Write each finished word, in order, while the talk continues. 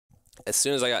as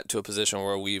soon as I got to a position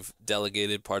where we've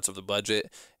delegated parts of the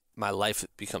budget, my life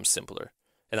becomes simpler.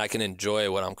 And I can enjoy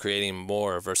what I'm creating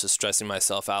more versus stressing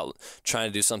myself out trying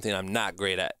to do something I'm not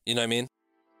great at. You know what I mean?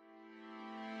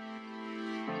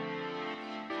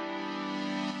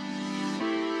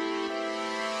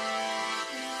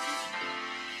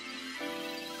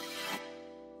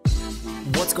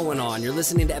 What's going on? You're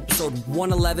listening to episode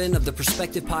 111 of the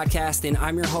Perspective Podcast, and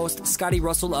I'm your host, Scotty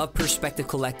Russell of Perspective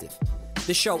Collective.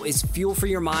 This show is fuel for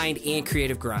your mind and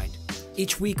creative grind.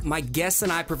 Each week, my guests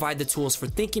and I provide the tools for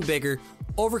thinking bigger,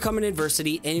 overcoming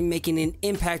adversity, and making an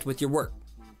impact with your work.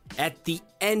 At the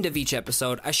end of each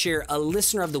episode, I share a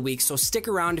listener of the week, so stick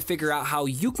around to figure out how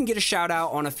you can get a shout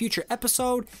out on a future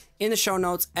episode in the show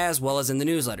notes as well as in the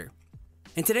newsletter.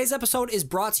 And today's episode is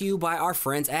brought to you by our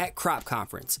friends at Crop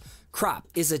Conference. Crop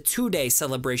is a 2-day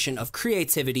celebration of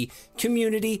creativity,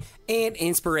 community, and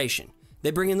inspiration. They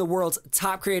bring in the world's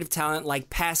top creative talent like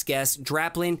past guests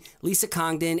Draplin, Lisa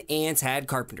Congdon, and Tad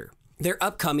Carpenter. Their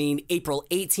upcoming April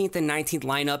 18th and 19th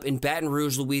lineup in Baton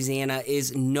Rouge, Louisiana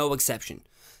is no exception.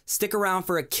 Stick around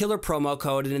for a killer promo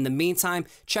code, and in the meantime,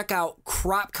 check out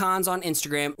CropCons on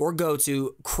Instagram or go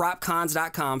to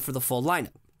cropcons.com for the full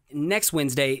lineup. Next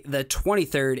Wednesday, the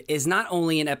 23rd, is not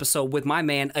only an episode with my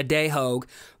man, Ade Hogue,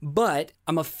 but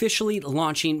I'm officially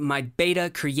launching my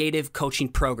beta creative coaching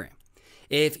program.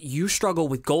 If you struggle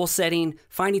with goal setting,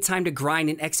 finding time to grind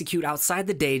and execute outside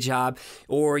the day job,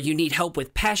 or you need help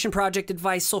with passion project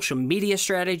advice, social media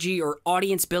strategy, or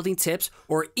audience building tips,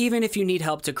 or even if you need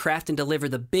help to craft and deliver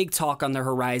the big talk on the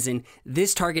horizon,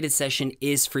 this targeted session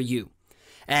is for you.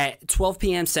 At 12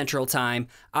 p.m. Central Time,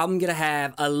 I'm going to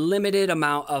have a limited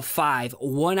amount of 5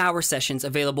 one-hour sessions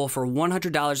available for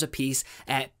 $100 a piece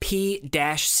at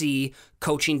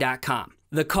p-ccoaching.com.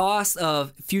 The cost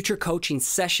of future coaching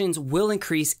sessions will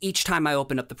increase each time I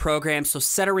open up the program, so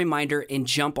set a reminder and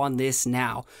jump on this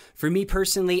now. For me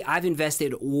personally, I've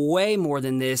invested way more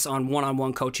than this on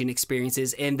one-on-one coaching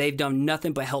experiences, and they've done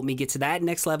nothing but help me get to that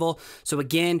next level. So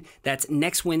again, that's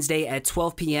next Wednesday at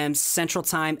 12 p.m. Central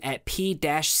Time at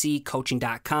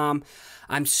p-ccoaching.com.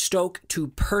 I'm stoked to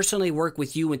personally work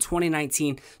with you in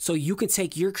 2019 so you can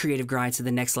take your creative grind to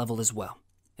the next level as well.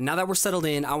 And now that we're settled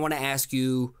in, I want to ask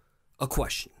you a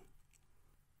question.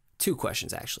 2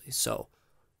 questions, actually. So,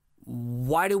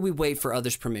 why do we wait for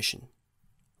others' permission?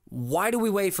 Why do we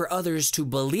wait for others to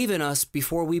believe in us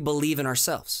before we believe in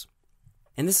ourselves?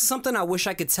 And this is something I wish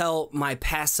I could tell my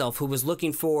past self who was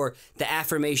looking for the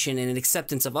affirmation and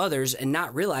acceptance of others and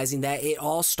not realizing that it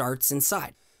all starts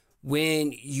inside.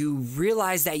 When you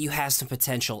realize that you have some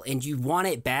potential and you want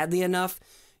it badly enough,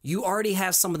 you already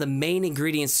have some of the main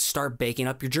ingredients to start baking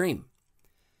up your dream.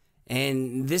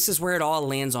 And this is where it all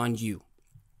lands on you.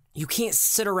 You can't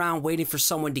sit around waiting for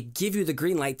someone to give you the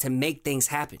green light to make things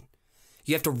happen.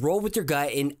 You have to roll with your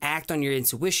gut and act on your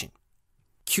intuition.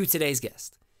 Cue today's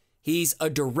guest. He's a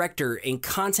director and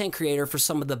content creator for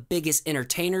some of the biggest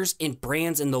entertainers and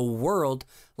brands in the world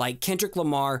like Kendrick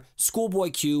Lamar,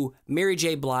 Schoolboy Q, Mary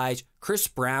J. Blige, Chris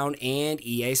Brown, and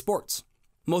EA Sports.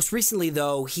 Most recently,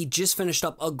 though, he just finished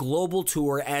up a global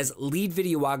tour as lead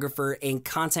videographer and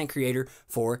content creator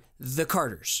for The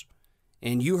Carters.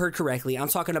 And you heard correctly, I'm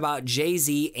talking about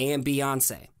Jay-Z and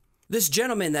Beyonce. This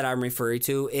gentleman that I'm referring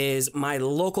to is my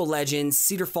local legend,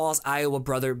 Cedar Falls, Iowa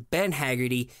brother, Ben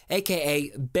Haggerty,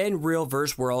 aka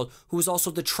BenRealVsWorld, who is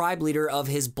also the tribe leader of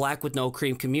his Black with No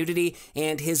Cream community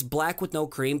and his Black with No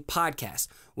Cream podcast,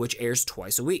 which airs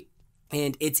twice a week.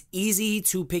 And it's easy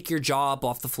to pick your jaw up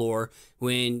off the floor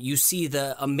when you see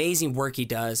the amazing work he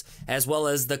does, as well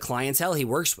as the clientele he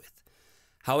works with.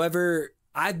 However,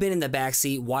 I've been in the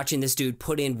backseat watching this dude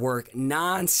put in work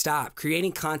nonstop,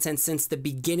 creating content since the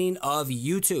beginning of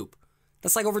YouTube.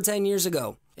 That's like over 10 years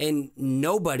ago. And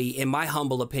nobody, in my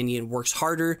humble opinion, works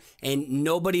harder, and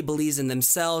nobody believes in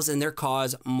themselves and their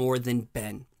cause more than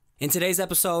Ben. In today's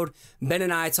episode, Ben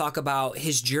and I talk about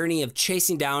his journey of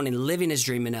chasing down and living his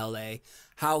dream in LA,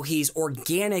 how he's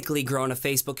organically grown a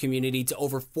Facebook community to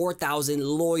over 4,000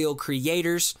 loyal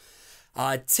creators,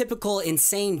 a typical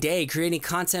insane day creating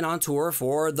content on tour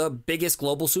for the biggest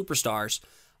global superstars.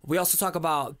 We also talk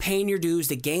about paying your dues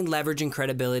to gain leverage and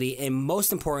credibility, and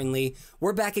most importantly,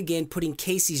 we're back again putting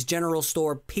Casey's General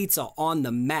Store Pizza on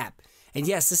the map. And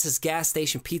yes, this is gas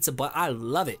station pizza, but I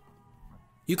love it.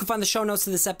 You can find the show notes to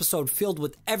this episode filled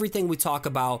with everything we talk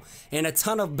about and a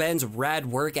ton of Ben's rad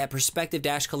work at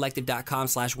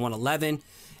perspective-collective.com/111.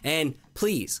 And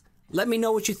please, let me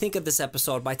know what you think of this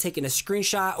episode by taking a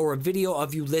screenshot or a video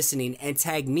of you listening and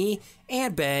tag me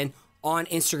and Ben on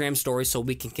Instagram stories so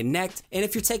we can connect. And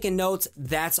if you're taking notes,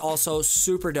 that's also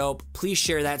super dope. Please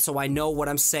share that so I know what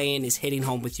I'm saying is hitting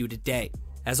home with you today.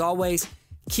 As always,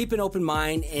 keep an open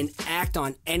mind and act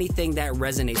on anything that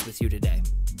resonates with you today.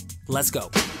 Let's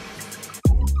go.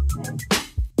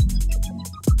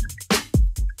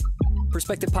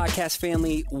 Perspective Podcast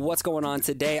family, what's going on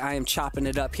today? I am chopping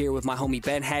it up here with my homie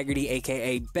Ben Haggerty,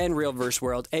 a.k.a.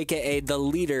 BenRealVsWorld, a.k.a. the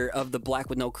leader of the Black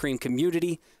with No Cream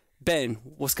community. Ben,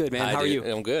 what's good, man? Hi, How are you?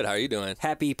 I'm good. How are you doing?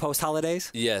 Happy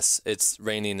post-holidays? Yes, it's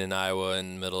raining in Iowa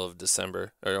in the middle of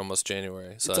December, or almost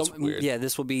January, so that's weird. Yeah,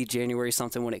 this will be January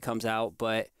something when it comes out,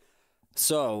 but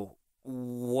so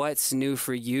what's new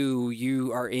for you?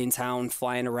 You are in town,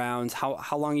 flying around.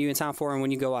 How long are you in town for and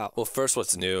when you go out? Well, first,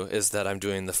 what's new is that I'm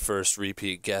doing the first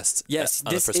repeat guest. Yes,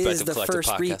 on this the Perspective is the Collective first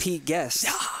podcast. repeat guest.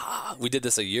 Yeah, we did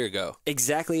this a year ago.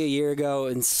 Exactly a year ago,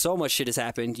 and so much shit has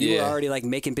happened. You were already like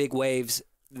making big waves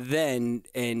then,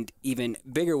 and even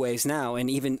bigger waves now, and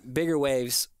even bigger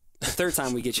waves the third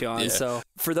time we get you on. So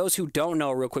for those who don't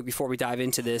know, real quick before we dive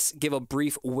into this, give a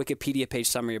brief Wikipedia page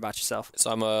summary about yourself.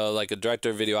 So I'm a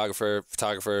director, videographer,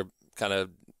 photographer, kind of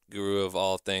guru of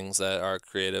all things that are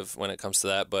creative when it comes to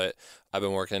that. But I've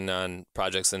been working on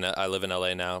projects, and I live in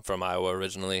LA now, from Iowa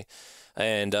originally.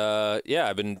 And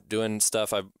I've been doing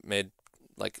stuff. I made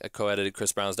I co-edited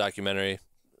Chris Brown's documentary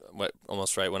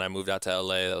almost right when I moved out to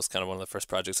LA. That was kind of one of the first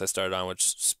projects I started on,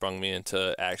 which sprung me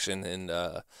into action, and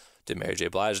did Mary J.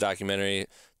 Blige documentary,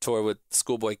 toured with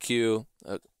Schoolboy Q,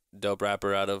 a dope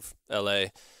rapper out of LA,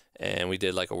 and we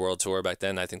did a world tour back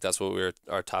then. I think that's what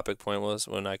our topic point was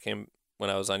when I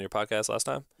was on your podcast last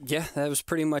time. Yeah, that was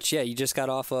pretty much, you just got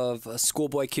off of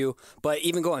Schoolboy Q. But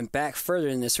even going back further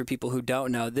than this, for people who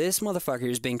don't know, this motherfucker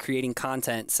has been creating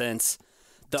content since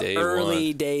the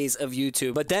early days of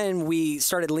YouTube. But then we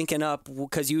started linking up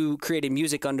because you created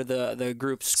music under the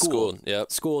group Schooled.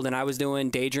 Yep. Schooled, and I was doing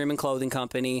Daydreaming Clothing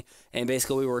Company, and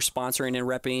basically we were sponsoring and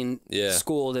repping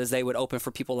Schooled as they would open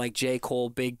for people like J. Cole,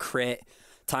 Big Crit,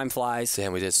 Time Flies.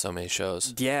 Damn, we did so many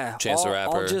shows. Yeah. Chance the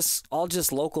Rapper. All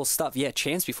just local stuff. Yeah,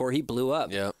 Chance before he blew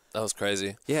up. Yeah, that was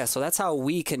crazy. Yeah, so that's how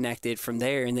we connected from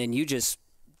there, and then you just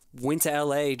went to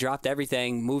LA, dropped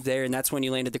everything, moved there, and that's when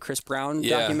you landed the Chris Brown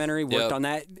documentary, worked on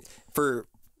that for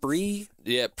free?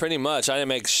 Yeah, pretty much. I didn't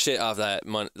make shit off that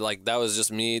money. That was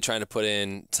just me trying to put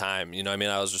in time. You know what I mean?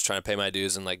 I was just trying to pay my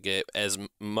dues and get as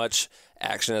much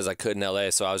action as I could in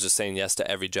LA. So I was just saying yes to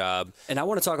every job. And I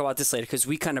want to talk about this later because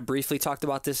we kind of briefly talked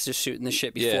about this, just shooting the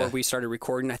shit before we started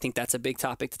recording. I think that's a big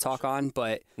topic to talk on.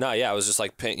 But no, yeah, I was just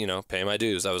paying my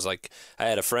dues. I was I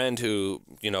had a friend who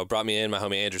brought me in, my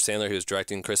homie Andrew Sandler, who was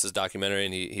directing Chris's documentary,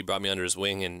 and he brought me under his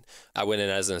wing, and I went in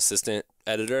as an assistant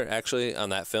editor actually on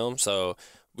that film. So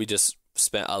we just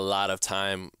spent a lot of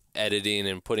time editing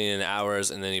and putting in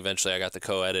hours, and then eventually I got the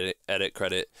co-edit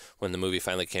credit when the movie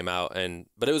finally came out.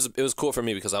 But it was cool for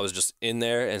me because I was just in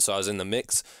there, and so I was in the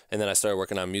mix, and then I started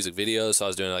working on music videos. So I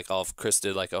was doing Chris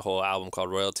did a whole album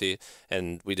called Royalty,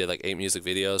 and we did 8 music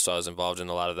videos. So I was involved in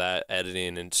a lot of that,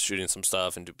 editing and shooting some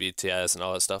stuff and do BTS and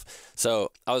all that stuff. So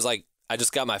I was I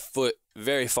just got my foot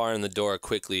very far in the door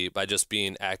quickly by just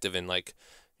being active and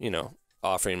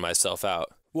offering myself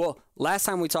out. Well, last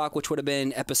time we talked, which would have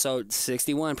been episode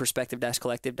 61,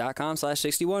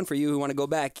 perspective-collective.com/61 for you who want to go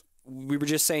back, we were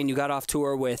just saying you got off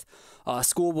tour with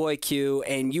Schoolboy Q,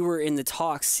 and you were in the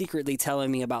talks secretly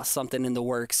telling me about something in the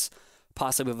works,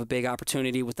 possibly of a big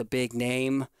opportunity with a big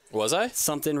name. Was I?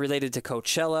 Something related to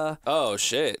Coachella. Oh,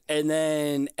 shit. And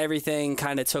then everything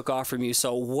kind of took off from you.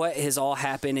 So what has all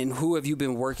happened, and who have you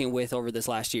been working with over this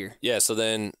last year? Yeah, so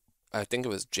then I think it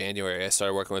was January, I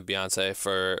started working with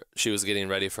Beyonce she was getting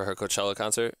ready for her Coachella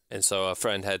concert. And so a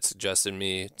friend had suggested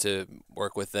me to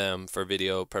work with them for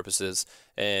video purposes,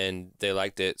 and they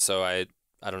liked it. So I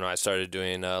don't know, I started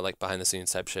doing behind the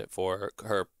scenes type shit for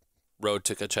her road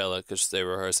to Coachella because they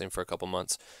were rehearsing for a couple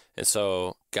months. And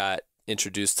so got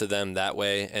introduced to them that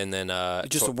way, and then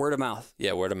just word of mouth.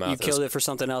 Yeah, word of mouth. You killed it for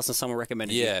something else and someone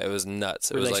recommended you. Yeah, it was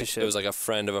nuts. It was like a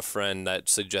friend of a friend that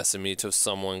suggested me to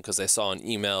someone because they saw an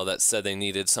email that said they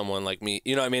needed someone like me.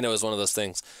 You know what I mean? It was one of those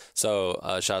things. So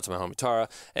shout out to my homie Tara.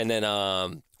 And then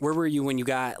where were you when you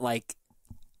got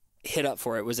hit up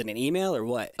for it? Was it an email or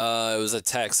what? It was a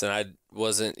text, and I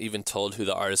wasn't even told who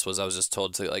the artist was. I was just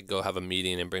told to go have a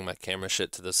meeting and bring my camera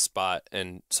shit to the spot.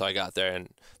 And so I got there, and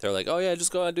they're like, "Oh yeah,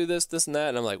 just go and do this, this, and that."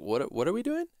 And I'm like, "What are we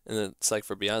doing?" And then it's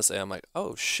for Beyonce. I'm like,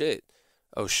 "Oh shit,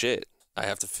 I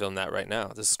have to film that right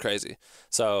now. This is crazy."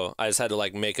 So I just had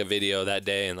to make a video that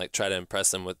day and try to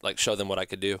impress them with show them what I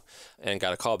could do, and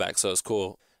got a call back. So it was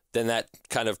cool. Then that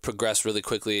kind of progressed really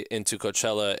quickly into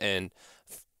Coachella, and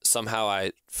somehow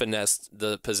I finessed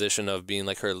the position of being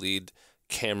her lead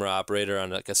camera operator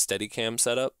on a Steadicam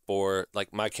setup, or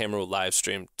my camera will live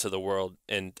stream to the world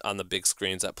and on the big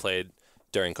screens that played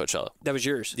during Coachella. That was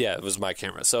yours. Yeah, it was my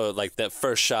camera. So like that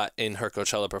first shot in her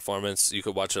Coachella performance, you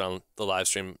could watch it on the live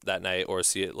stream that night or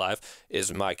see it live,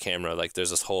 is my camera. Like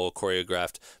there's this whole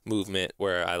choreographed movement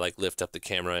where I like lift up the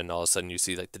camera and all of a sudden you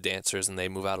see like the dancers and they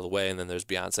move out of the way, and then there's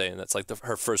Beyonce, and that's like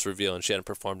her first reveal, and she hadn't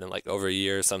performed in like over a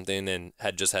year or something and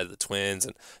had just had the twins,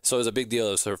 and so it was a big deal.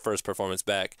 It was her first performance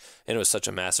back, and it was such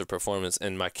a massive performance,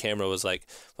 and my camera was like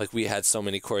we had so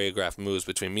many choreographed moves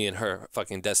between me and her.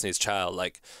 Fucking Destiny's Child,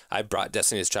 like I brought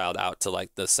Destiny's Child out to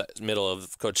like the middle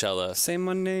of Coachella. Say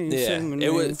my name. Yeah, say my name.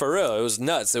 it was for real. It was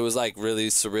nuts. It was like really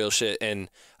surreal shit, and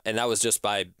that was just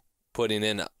by putting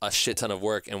in a shit ton of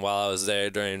work. And while I was there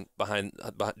doing behind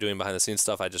the scenes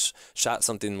stuff, I just shot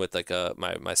something with like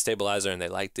my stabilizer, and they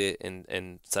liked it,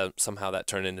 and somehow that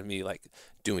turned into me like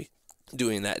doing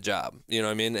that job. You know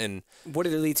what I mean? And what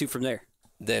did it lead to from there?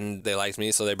 Then they liked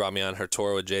me, so they brought me on her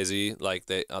tour with Jay-Z, like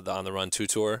the On the Run 2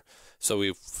 tour. So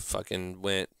we fucking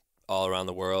went all around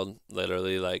the world,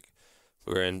 literally. Like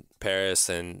we were in Paris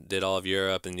and did all of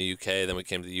Europe and the UK. Then we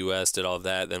came to the US, did all of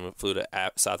that. Then we flew to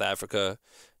South Africa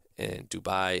and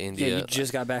Dubai, India. Yeah, you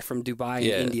just got back from Dubai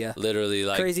and India. Literally,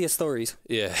 like craziest stories.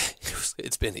 Yeah,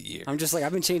 it's been a year. I'm just like,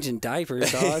 I've been changing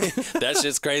diapers, dog. That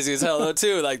shit's crazy as hell though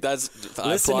too. Like I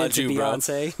applaud you,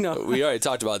 Beyonce. Bro. No, we already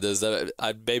talked about this.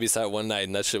 I babysat one night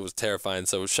and that shit was terrifying.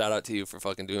 So shout out to you for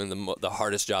fucking doing the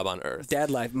hardest job on earth. Dad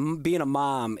life. Being a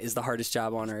mom is the hardest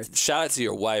job on earth. Shout out to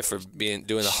your wife for doing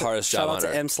the hardest job on earth. Shout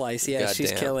out to M Slice. Yeah, God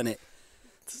she's damn. killing it.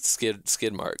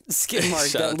 Skid mark. Skid mark.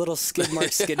 That little skid mark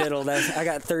skididdle. I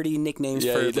got 30 nicknames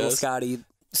for little Scotty.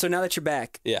 So now that you're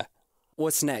back, yeah,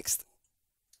 what's next?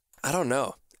 I don't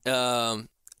know.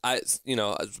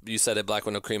 You said it, Black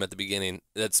with No Cream at the beginning.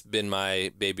 That's been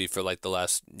my baby for like the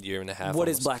last year and a half. What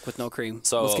almost. is Black with No Cream?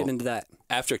 So let's get into that.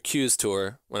 After Q's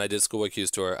tour, when I did Schoolboy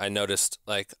Q's tour, I noticed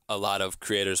like a lot of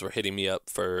creators were hitting me up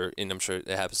and I'm sure it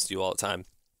happens to you all the time.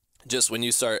 Just when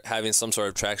you start having some sort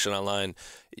of traction online,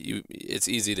 it's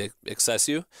easy to access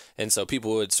you. And so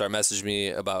people would start messaging me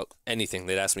about anything.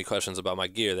 They'd ask me questions about my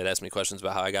gear. They'd ask me questions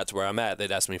about how I got to where I'm at.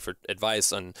 They'd ask me for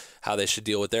advice on how they should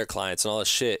deal with their clients and all this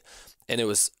shit. And it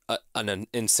was an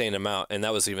insane amount. And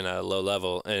that was even at a low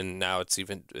level. And now it's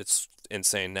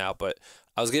insane now. But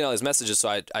I was getting all these messages.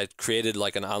 So I created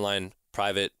like an online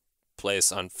private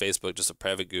place on Facebook, just a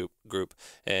private group,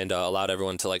 and allowed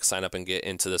everyone to like sign up and get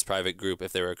into this private group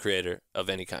if they were a creator of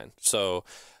any kind. So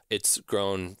it's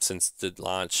grown since the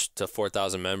launch to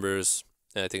 4,000 members,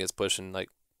 and I think it's pushing like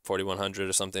 4,100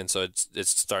 or something. So it's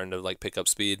starting to like pick up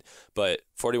speed. But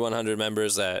 4,100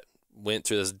 members that went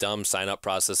through this dumb sign up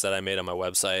process that I made on my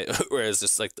website, where it's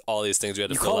just like all these things you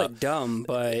had to fill out. You call it dumb,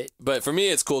 but for me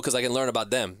it's cool because I can learn about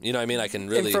them. You know what I mean? I can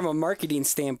really. And from a marketing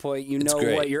standpoint, you know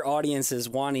what your audience is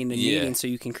wanting and needing, so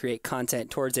you can create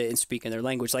content towards it and speak in their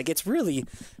language. Like it's really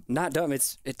not dumb.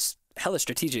 It's hella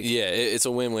strategic. Yeah, it's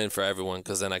a win-win for everyone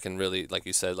because then I can really, like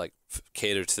you said, like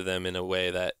cater to them in a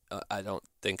way that I don't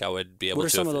think I would be able to. What are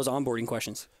some of those onboarding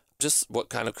questions? Just what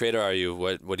kind of creator are you?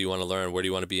 What do you want to learn? Where do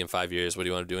you want to be in 5 years? What do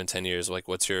you want to do in 10 years? Like,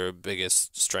 what's your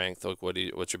biggest strength? Like, what's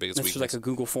your biggest weakness? That's like a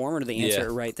Google form, or do they answer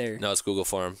it right there? No, it's Google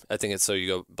form. I think it's so you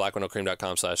go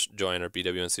blackwithnocream.com/join or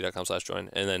BWNC.com/join,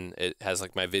 and then it has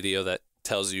like my video that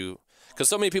tells you, because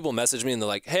so many people message me and they're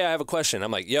like, hey, I have a question.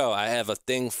 I'm like, yo, I have a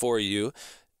thing for you.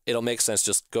 It'll make sense.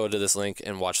 Just go to this link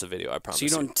and watch the video. I promise. So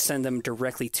you don't send them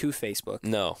directly to Facebook?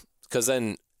 No, because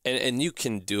then. And you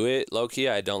can do it low-key.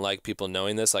 I don't like people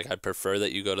knowing this. Like, I'd prefer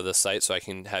that you go to the site so I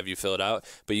can have you fill it out.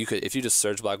 But you could, if you just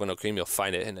search Black with No Cream, you'll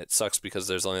find it. And it sucks because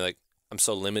there's only like, I'm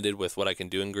so limited with what I can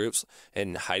do in groups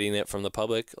and hiding it from the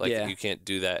public. Like, you can't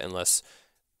do that unless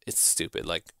it's stupid.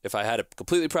 Like, if I had it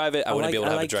completely private, I wouldn't be able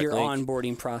to have a direct link. I like your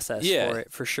onboarding process for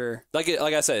it, for sure. Like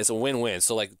I said, it's a win-win.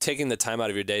 So, like, taking the time out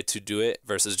of your day to do it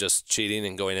versus just cheating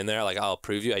and going in there. Like, I'll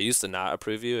approve you. I used to not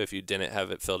approve you if you didn't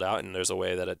have it filled out, and there's a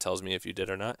way that it tells me if you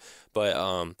did or not. But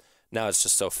now it's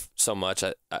just so much.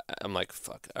 I'm like,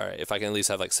 fuck. All right, if I can at least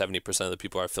have like 70% of the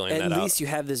people are filling that out. At least you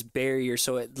have this barrier,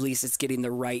 so at least it's getting the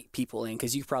right people in.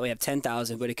 Because you probably have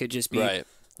 10,000, but it could just be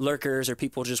lurkers or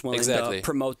people just willing to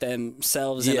promote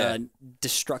themselves in a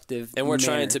destructive And we're manner.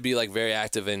 trying to be like very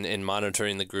active in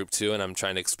monitoring the group too, and I'm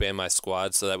trying to expand my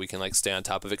squad so that we can like stay on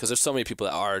top of it, because there's so many people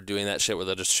that are doing that shit where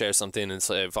they'll just share something and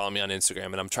say follow me on Instagram,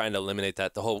 and I'm trying to eliminate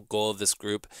that. The whole goal of this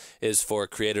group is for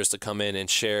creators to come in and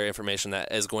share information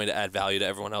that is going to add value to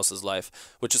everyone else's life,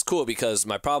 which is cool, because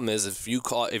my problem is if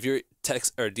you're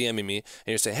text or DMing me and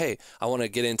you're saying, hey, I want to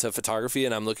get into photography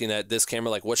and I'm looking at this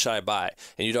camera, like what should I buy?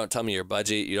 And you don't tell me your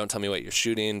budget, you don't tell me what you're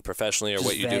shooting professionally or just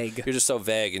what you do. You're just so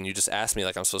vague, and you just ask me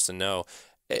like I'm supposed to know.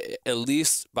 At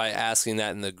least by asking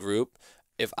that in the group,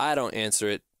 if I don't answer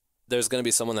it, there's going to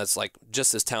be someone that's like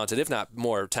just as talented, if not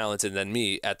more talented than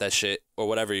me at that shit or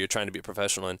whatever you're trying to be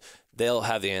professional in. They'll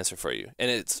have the answer for you. And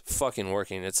it's fucking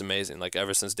working. It's amazing. Like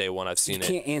ever since day one, I've seen it.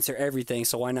 You can't answer everything.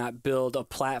 So why not build a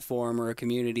platform or a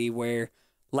community where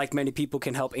like many people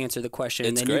can help answer the question,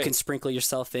 and then you can sprinkle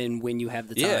yourself in when you have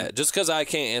the time. Yeah, just because I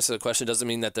can't answer the question doesn't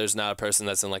mean that there's not a person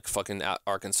that's in like fucking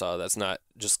Arkansas that's not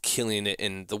just killing it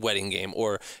in the wedding game,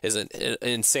 or is an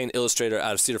insane illustrator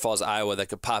out of Cedar Falls, Iowa that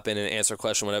could pop in and answer a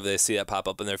question whenever they see that pop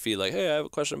up in their feed, like, hey, I have a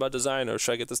question about design, or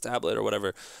should I get this tablet or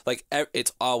whatever. Like,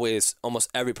 it's always, almost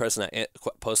every person that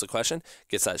posts a question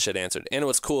gets that shit answered. And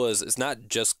what's cool is it's not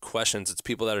just questions, it's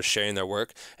people that are sharing their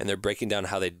work and they're breaking down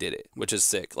how they did it, which is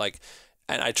sick. Like,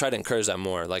 and I try to encourage that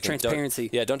more. Like transparency.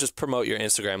 Don't just promote your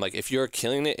Instagram. Like if you're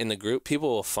killing it in the group, people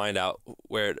will find out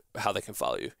how they can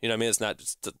follow you. You know what I mean?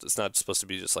 It's not supposed to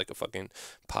be just like a fucking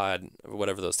pod or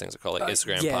whatever those things are called, like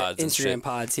Instagram pods. Instagram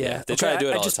pods. Yeah. They try to do it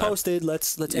all the time. I just posted.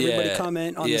 Let's everybody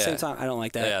comment on the same time. I don't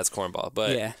like that. Yeah, it's cornball.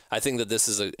 But I think that this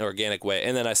is an organic way.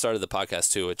 And then I started the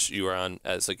podcast too, which you were on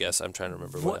as a guest. I'm trying to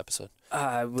remember what episode.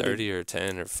 30 or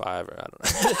 10 or 5 or I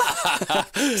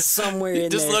don't know. Somewhere in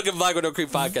just there. Look at Black with No Cream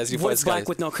podcast. What's Black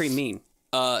with No Cream mean?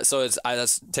 So I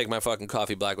just take my fucking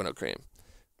coffee black with no cream.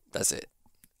 That's it.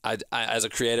 I as a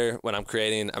creator, when I'm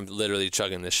creating, I'm literally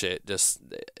chugging this shit. Just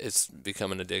it's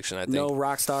become an addiction. I think. No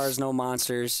rock stars, no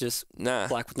monsters, just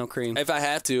black with no cream. If I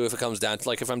have to, if it comes down to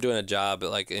like if I'm doing a job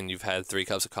like and you've had 3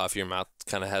 cups of coffee, your mouth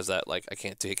kind of has that like I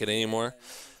can't take it anymore.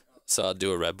 So I'll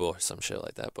do a Red Bull or some shit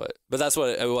like that. But that's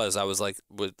what it was. I was like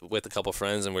with a couple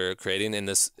friends and we were creating, and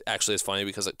this actually is funny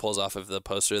because it pulls off of the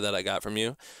poster that I got from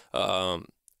you.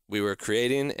 We were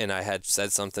creating and I had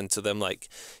said something to them like,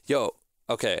 yo,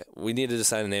 okay, we need to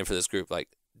decide a name for this group. Like,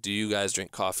 do you guys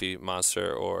drink coffee,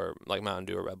 Monster, or like Mountain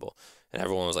Dew or Red Bull? And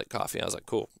everyone was like, coffee. I was like,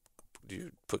 cool. Do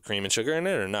you put cream and sugar in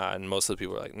it or not? And most of the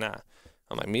people were like, nah.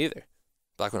 I'm like, me either.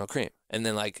 Black with no cream. And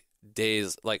then like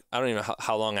days, like I don't even know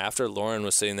how long after, Lauren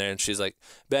was sitting there and she's like,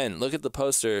 Ben, look at the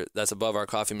poster that's above our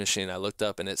coffee machine. I looked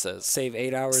up and it says save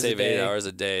 8 hours a day. Save 8 hours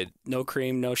a day. No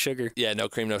cream, no sugar. Yeah, no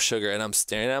cream, no sugar. And I'm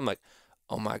staring at it, I'm like,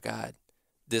 oh my God.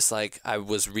 This like I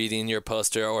was reading your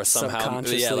poster or somehow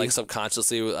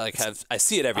subconsciously like I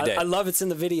see it every day. I love it's in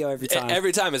the video every time.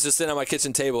 Every time it's just sitting on my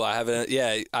kitchen table. I have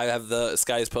the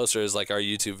Sky's poster is like our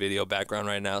YouTube video background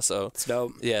right now. So it's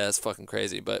dope. Yeah, it's fucking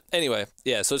crazy. But anyway,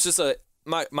 yeah. So it's just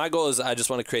my goal is I just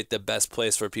want to create the best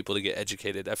place for people to get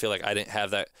educated. I feel like I didn't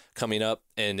have that coming up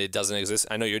and it doesn't exist.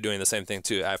 I know you're doing the same thing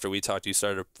too. After we talked, you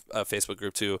started a Facebook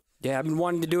group too. Yeah, I've been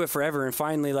wanting to do it forever, and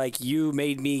finally, like, you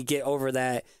made me get over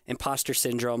that imposter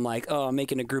syndrome. Like, oh, I'm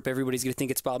making a group, everybody's gonna think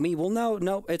it's about me. Well,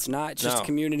 no, it's not. It's just a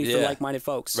community for like-minded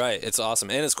folks. Right. It's awesome,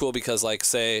 and it's cool because, like,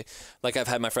 say, like, I've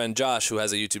had my friend Josh who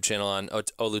has a YouTube channel on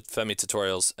Olufemi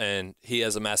Tutorials, and he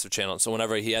has a massive channel. So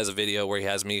whenever he has a video where he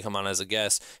has me come on as a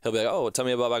guest, he'll be like, "Oh, tell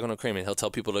me about Black with No Cream," and he'll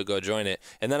tell people to go join it.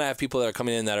 And then I have people that are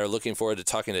coming in that are looking forward to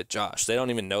talking to Josh. They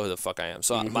don't even know who the fuck I am.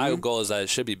 So my goal is that it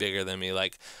should be bigger than me.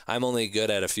 Like, I'm only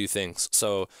good at a few things,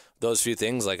 so those few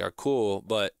things like are cool,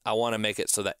 but I want to make it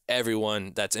so that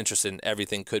everyone that's interested in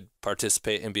everything could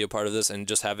participate and be a part of this, and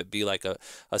just have it be like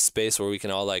a space where we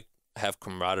can all like have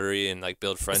camaraderie and like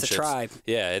build friendships. It's a tribe.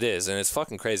 Yeah, it is, and it's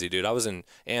fucking crazy, dude. I was in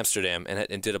Amsterdam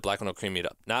and did a Black with No Cream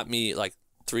meetup. Not me, like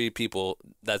 3 people.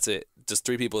 That's it. Just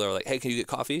 3 people that were like, "Hey, can you get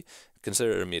coffee?"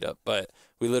 Consider it a meetup. But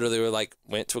we literally were like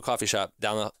went to a coffee shop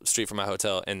down the street from my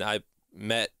hotel, and I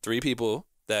met 3 people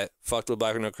that fucked with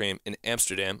Black with No Cream in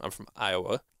Amsterdam. I'm from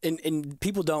Iowa. And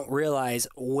people don't realize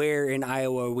where in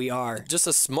Iowa we are. Just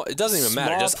a small, it doesn't even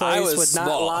matter. Just place Iowa's with small.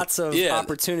 Not lots of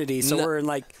opportunities. So we're in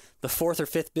like the 4th or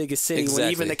 5th biggest city,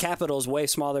 when even the capital is way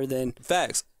smaller than.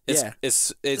 Facts.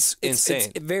 It's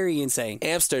insane. It's very insane.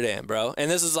 Amsterdam, bro.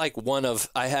 And this is like one of,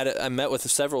 I met with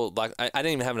several black, I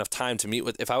didn't even have enough time to meet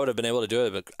with, if I would have been able to do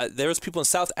it, but there was people in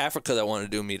South Africa that wanted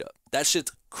to do a meetup. That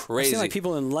shit's crazy. I've seen like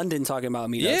people in London talking about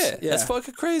meetups. Yeah, that's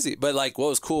fucking crazy. But like what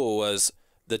was cool was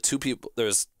the 2 people, there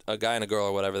was a guy and a girl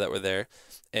or whatever that were there,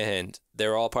 and they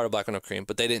were all part of Black with No Cream,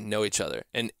 but they didn't know each other.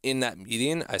 And in that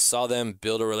meeting, I saw them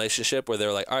build a relationship where they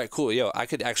were like, all right, cool, yo, I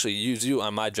could actually use you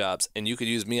on my jobs, and you could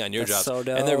use me on your jobs. So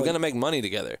dope. And they were going to make money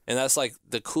together. And that's like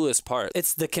the coolest part.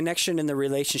 It's the connection and the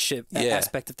relationship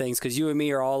aspect of things, because you and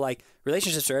me are all like,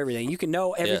 relationships are everything. You can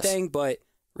know everything, but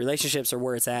relationships are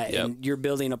where it's at. And you're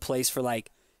building a place for like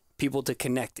people to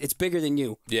connect. It's bigger than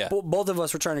you. Yeah. Both of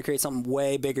us were trying to create something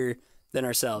way bigger than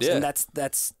ourselves. Yeah. And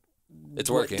that's it's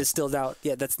working. Distilled out.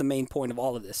 Yeah, that's the main point of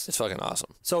all of this. It's fucking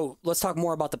awesome. So let's talk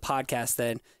more about the podcast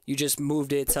then. You just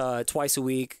moved it to twice a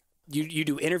week. You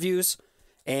do interviews,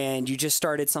 and you just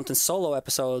started something solo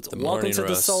episodes. Welcome to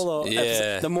the solo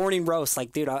episode. The morning roast.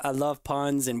 Like, dude, I love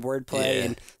puns and wordplay,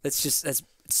 and it's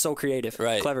so creative.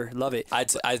 Right. Clever. Love it. I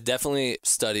definitely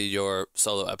study your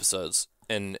solo episodes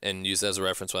and use it as a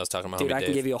reference when I was talking about Dude, Homie I Dave.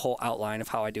 can give you a whole outline of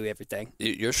how I do everything.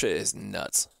 Your shit is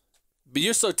nuts. But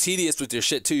you're so tedious with your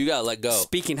shit, too. You gotta let go.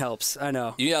 Speaking helps. I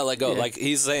know. You gotta let go. Yeah. Like,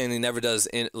 he's saying he never does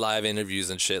live interviews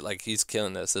and shit. Like, he's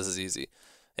killing this. This is easy.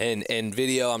 And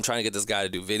video, I'm trying to get this guy to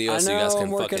do video so you guys can I'm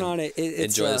working fucking on it.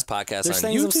 enjoy this podcast There's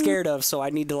on things YouTube. I'm scared of, so I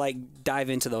need to like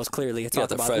dive into those clearly. It's You got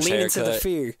the fresh lean into the haircut.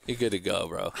 fear. You're good to go,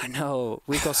 bro. I know.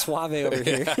 Rico Suave over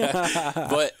here.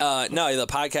 But no, the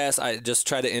podcast, I just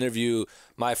try to interview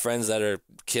my friends that are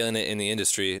killing it in the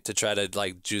industry to try to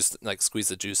squeeze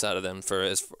the juice out of them for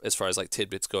as far as like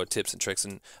tidbits go, tips and tricks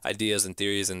and ideas and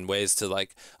theories and ways to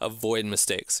like avoid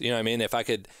mistakes. You know what I mean?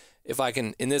 If I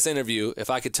can, in this interview,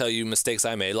 if I could tell you mistakes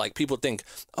I made, like people think,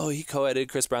 oh, he co-edited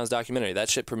Chris Brown's documentary. That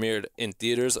shit premiered in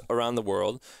theaters around the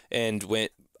world and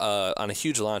went on a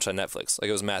huge launch on Netflix. Like,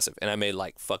 it was massive. And I made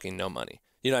like fucking no money.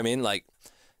 You know what I mean? Like,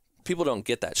 people don't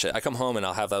get that shit. I come home and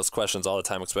I'll have those questions all the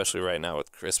time, especially right now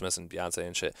with Christmas and Beyonce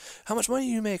and shit. How much money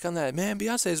do you make on that? Man,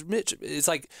 Beyonce is rich. It's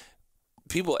like,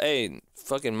 people, A,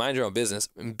 fucking mind your own business.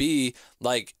 And B,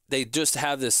 like, they just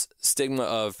have this stigma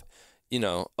of, you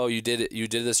know, oh, you did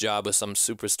this job with some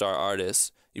superstar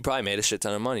artist. You probably made a shit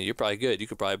ton of money. You're probably good. You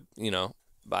could probably, you know,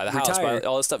 buy the house, buy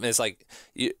all this stuff. And it's like,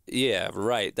 yeah,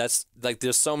 right. That's like,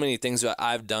 there's so many things that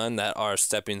I've done that are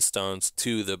stepping stones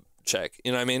to the check.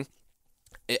 You know what I mean?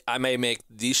 I may make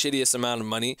the shittiest amount of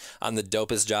money on the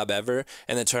dopest job ever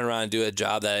and then turn around and do a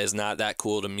job that is not that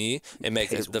cool to me and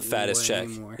make the fattest check.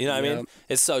 More. You know what I mean?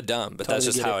 It's so dumb, but that's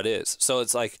just how it is. So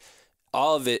it's like,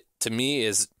 all of it to me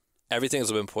is, everything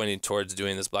has been pointing towards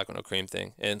doing this black with no cream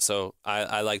thing. And so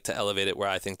I like to elevate it where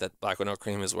I think that black with no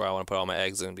cream is where I want to put all my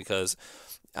eggs in, because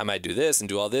I might do this and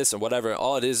do all this and whatever.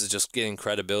 All it is just getting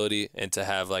credibility and to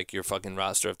have like your fucking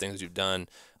roster of things you've done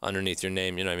underneath your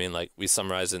name. You know what I mean? Like, we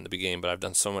summarized it in the beginning, but I've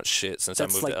done so much shit since I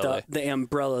moved to LA. The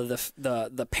umbrella,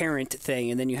 the parent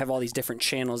thing, and then you have all these different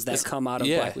channels that come out of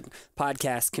Black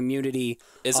podcast community.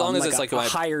 As long as it's like a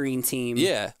hiring team.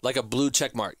 Yeah, like a blue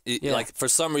check mark. Like, for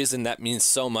some reason, that means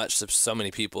so much to so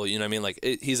many people. You know what I mean? Like,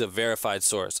 he's a verified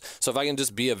source. So if I can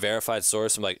just be a verified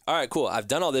source, I'm like, all right, cool. I've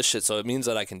done all this shit, so it means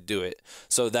that I can do it.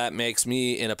 So that makes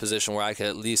me in a position where I could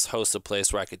at least host a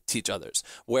place where I could teach others.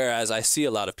 Whereas I see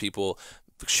a lot of people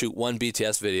shoot one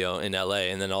BTS video in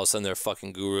LA and then all of a sudden they're a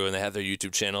fucking guru and they have their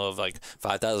YouTube channel of like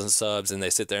 5,000 subs and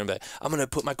they sit there and be like, I'm gonna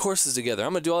put my courses together,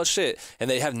 I'm gonna do all this shit, and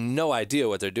they have no idea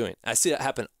what they're doing. I see that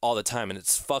happen all the time, and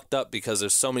it's fucked up because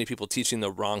there's so many people teaching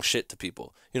the wrong shit to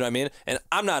people. You know what I mean? And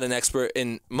I'm not an expert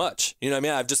in much. You know what I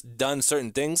mean? I've just done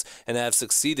certain things and have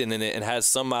succeeded in it and had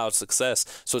some mild success.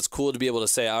 So it's cool to be able to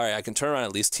say, all right, I can turn around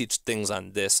and at least teach things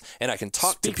on this, and I can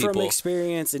talk to people. Speak from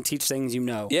experience and teach things you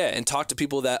know. Yeah, and talk to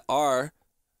people that are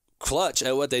clutch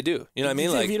at what they do. You know what I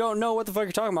mean? Like, if you don't know what the fuck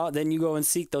you're talking about, then you go and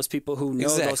seek those people who know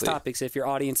those topics. If your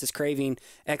audience is craving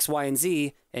X, Y, and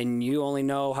Z, and you only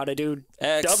know how to do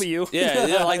X, W.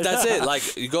 Yeah, like that's it.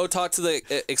 Like, you go talk to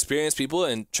the experienced people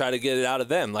and try to get it out of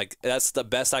them. Like, that's the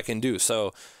best I can do.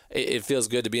 So it feels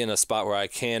good to be in a spot where I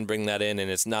can bring that in,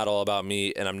 and it's not all about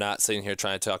me, and I'm not sitting here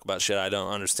trying to talk about shit I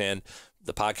don't understand.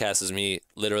 The podcast is me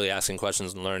literally asking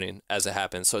questions and learning as it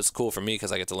happens. So it's cool for me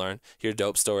because I get to learn, hear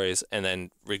dope stories, and then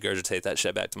regurgitate that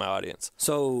shit back to my audience.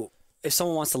 So if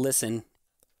someone wants to listen,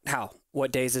 how?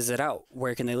 What days is it out?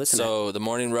 Where can they listen? So the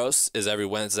morning roast is every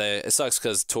Wednesday. It sucks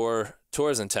because tour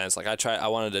is intense. Like, I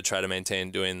wanted to try to maintain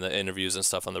doing the interviews and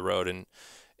stuff on the road, and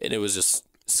it was just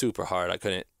super hard. I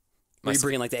couldn't. Were you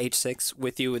bringing like the H6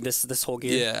 with you in this whole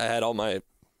gear? Yeah, I had all my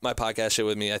podcast shit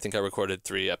with me. I think I recorded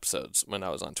 3 episodes when I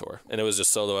was on tour, and it was just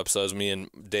solo episodes. Me and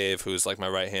Dave, who's like my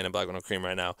right hand in Black with No Cream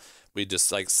right now, we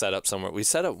just like set up somewhere. We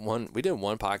did one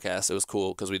podcast. It was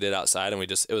cool because we did outside, and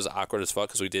it was awkward as fuck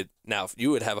because we did. Now you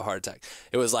would have a heart attack.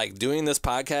 It was like doing this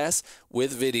podcast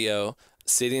with video,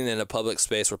 sitting in a public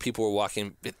space where people were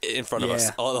walking in front of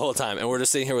us all the whole time, and we're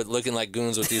just sitting here looking like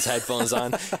goons with these headphones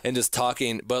on and just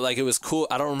talking. But like, it was cool.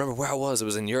 I don't remember where I was. It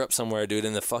was in Europe somewhere, dude,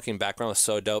 and the fucking background was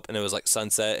so dope, and it was like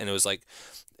sunset, and it was like,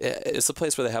 it's the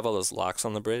place where they have all those locks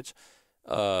on the bridge.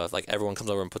 Like, everyone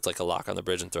comes over and puts like a lock on the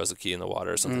bridge and throws a key in the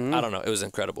water or something. Mm-hmm. I don't know. It was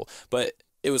incredible, but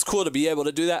it was cool to be able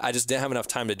to do that. I just didn't have enough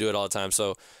time to do it all the time,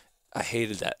 so I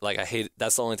hated that. Like,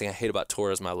 that's the only thing I hate about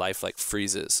tour is my life like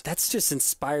freezes. That's just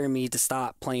inspiring me to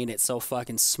stop playing it so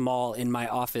fucking small in my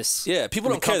office. Yeah, people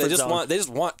don't care. They just want the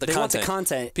content. Want the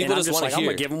content. People just want to hear. I'm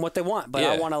gonna give them what they want, but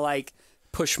I want to like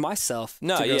push myself.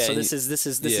 No, to go, yeah. So this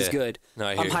is good. No,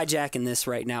 I I'm hear you. hijacking this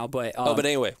right now, but but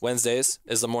anyway, Wednesdays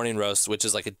is the morning roast, which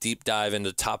is like a deep dive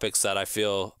into topics that I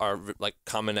feel are like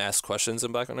common asked questions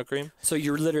in Black on the Cream. So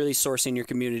you're literally sourcing your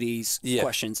community's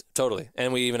questions. Totally.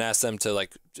 And we even ask them to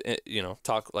like,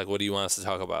 talk like, what do you want us to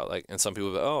talk about? Like, and some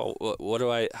people go,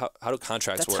 how do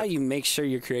contracts work? That's how you make sure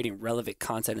you're creating relevant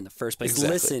content in the first place.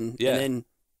 Exactly. Listen and then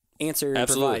answer and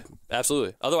provide.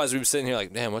 Absolutely. Otherwise, we'd be sitting here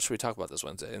like, damn, what should we talk about this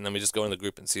Wednesday? And then we just go in the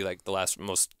group and see like the last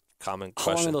most common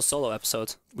question. How long are those solo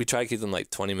episodes? We try to keep them like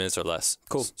 20 minutes or less.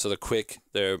 Cool. So they're quick.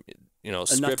 They're,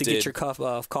 scripted. Enough to get your cup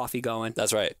of coffee going.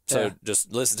 That's right. So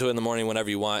just listen to it in the morning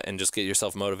whenever you want and just get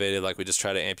yourself motivated. Like we just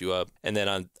try to amp you up. And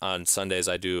then on Sundays,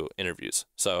 I do interviews.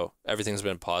 So everything's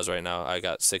been paused right now. I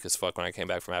got sick as fuck when I came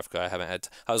back from Africa.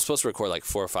 I was supposed to record like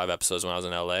 4 or 5 episodes when I was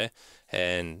in LA,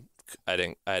 and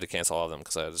I had to cancel all of them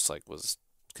because I just like was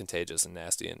contagious and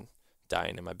nasty and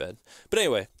dying in my bed. But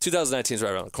anyway, 2019 is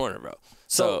right around the corner, bro.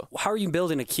 So how are you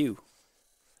building a queue?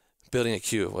 Building a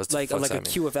queue. What's the like a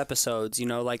queue of episodes?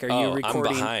 Like, are you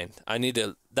recording? I'm behind. I need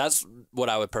to. That's what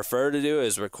I would prefer to do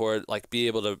is record, like, be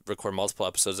able to record multiple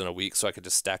episodes in a week, so I could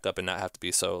just stack up and not have to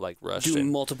be so like rushed. Do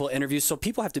multiple interviews, so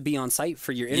people have to be on site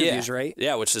for your interviews, right?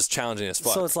 Yeah, which is challenging as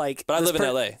fuck. So it's like, but I live in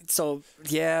LA, so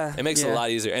yeah, it makes it a lot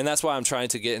easier, and that's why I'm trying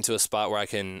to get into a spot where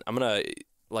I'm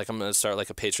gonna start like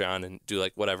a Patreon and do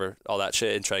like whatever, all that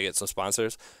shit, and try to get some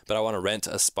sponsors. But I want to rent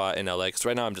a spot in LA because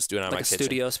right now I'm just doing it on like my a kitchen.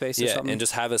 Studio space or something. And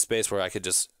just have a space where I could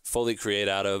just fully create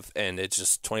out of, and it's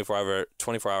just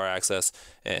 24-hour access.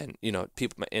 And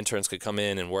people, my interns could come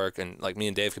in and work, and like me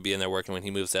and Dave could be in there working when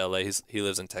he moves to LA. He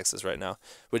lives in Texas right now,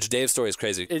 which Dave's story is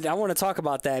crazy. I want to talk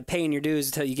about that, paying your dues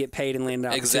until you get paid and land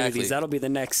opportunities. Exactly. That'll be the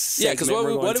next segment. Yeah,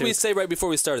 because what did we say right before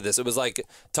we started this? It was like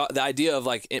the idea of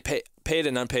like paid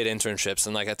and unpaid internships,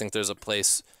 and like I think there's a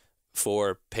place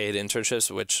for paid internships,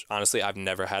 which honestly I've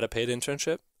never had a paid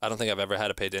internship. I don't think I've ever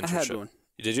had a paid internship. I had one.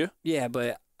 Did you? Yeah,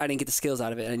 but I didn't get the skills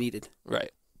out of it I needed.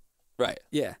 Right.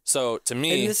 Yeah. So to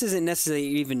me, and this isn't necessarily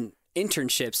even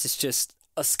internships. It's just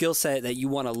a skill set that you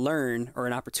want to learn or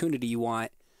an opportunity you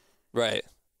want. Right.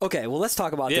 Okay, well, let's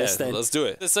talk about this then. Yeah, let's do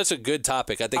it. It's such a good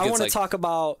topic. I want to talk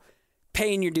about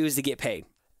paying your dues to get paid.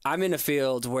 I'm in a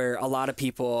field where a lot of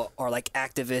people are like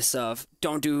activists of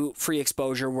don't do free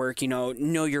exposure work,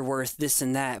 know your worth, this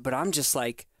and that. But I'm just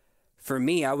like, for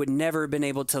me, I would never have been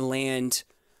able to land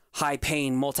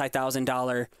high-paying,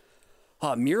 multi-$1,000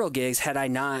 mural gigs had I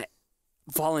not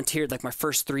volunteered like my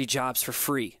first 3 jobs for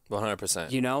free.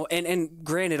 100%. And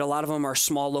granted, a lot of them are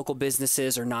small local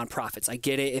businesses or nonprofits. I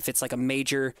get it. If it's like a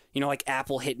major, like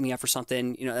Apple hit me up or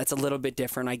something, that's a little bit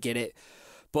different. I get it.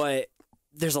 But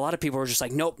there's a lot of people who are just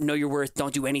like, nope, know your worth,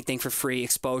 don't do anything for free,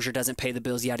 exposure doesn't pay the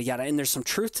bills, yada, yada. And there's some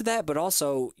truth to that, but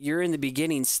also you're in the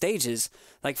beginning stages,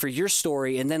 like for your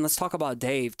story. And then let's talk about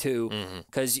Dave too,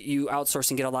 because you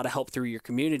outsource and get a lot of help through your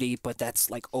community, but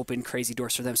that's like open crazy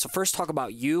doors for them. So first talk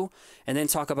about you and then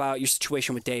talk about your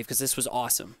situation with Dave, because this was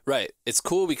awesome. Right. It's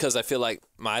cool because I feel like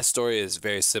my story is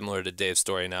very similar to Dave's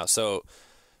story now. So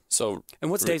and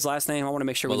what's Dave's last name? I want to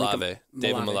make sure we link him.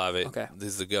 David Malave. Okay.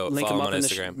 He's the GOAT. Link follow him him on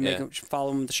Instagram.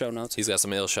 Follow him in the show notes. He's got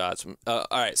some ill shots. All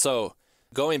right. So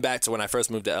going back to when I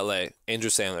first moved to LA, Andrew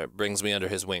Sandler brings me under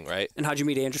his wing, right? And how'd you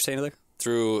meet Andrew Sandler?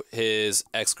 Through his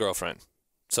ex-girlfriend.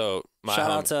 So shout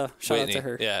out to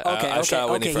her. Yeah. Okay. Shout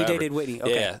out Whitney he forever. dated Whitney.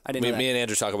 Okay. Yeah. I didn't know that. Me and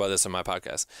Andrew talk about this on my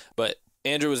podcast. But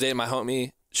Andrew was dating my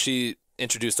homie. She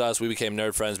introduced us. We became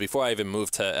nerd friends before I even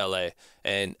moved to LA.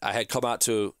 And I had come out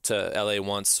to LA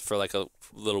once for like a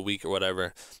little week or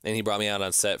whatever, and he brought me out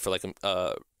on set for like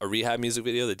a rehab music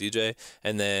video, the DJ,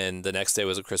 and then the next day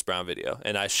was a Chris Brown video.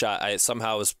 And I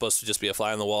somehow was supposed to just be a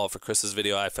fly on the wall for Chris's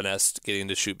video. I finessed getting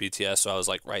to shoot BTS, so I was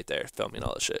like right there filming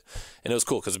all this shit. And it was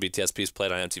cool because the BTS piece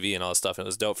played on MTV and all this stuff, and it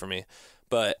was dope for me.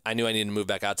 But I knew I needed to move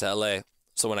back out to LA.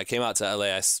 So when I came out to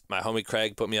LA, my homie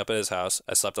Craig put me up at his house.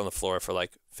 I slept on the floor for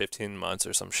like 15 months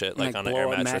or some shit, like on an air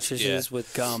mattress. Mattresses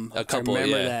with gum. A couple, I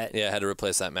remember that. Yeah, I had to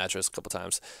replace that mattress a couple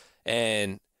times.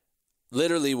 And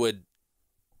literally would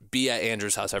be at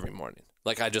Andrew's house every morning.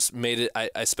 Like I just made it.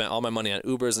 I spent all my money on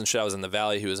Ubers and shit. I was in the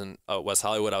Valley. He was in West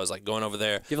Hollywood. I was like going over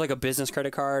there. Do you have like a business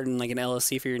credit card and like an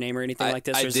LLC for your name or anything like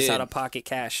this? Or is this out of pocket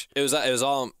cash? It was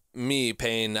all me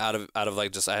paying out of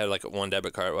like just, I had like one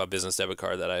debit card, a business debit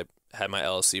card that I had my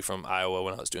LLC from Iowa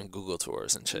when I was doing Google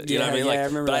tours and shit. You know what I mean? Like, I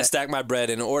remember but that. I stacked my bread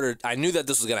in order. I knew that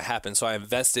this was going to happen. So I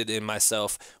invested in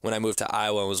myself when I moved to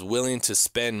Iowa and was willing to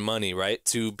spend money, right,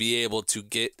 to be able to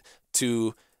get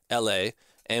to LA,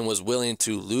 and was willing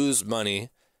to lose money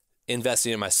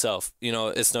investing in myself. You know,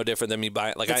 it's no different than me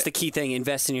buying. Like that's the key thing.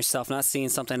 Invest in yourself, not seeing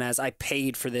something as I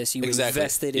paid for this. You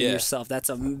invested in yourself. That's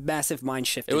a massive mind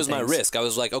shift. It was my risk. I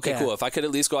was like, okay, cool. If I could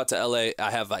at least go out to LA,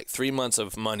 I have like 3 months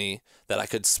of money that I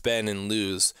could spend and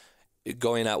lose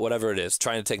going out, whatever it is,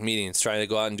 trying to take meetings, trying to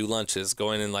go out and do lunches,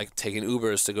 going and like taking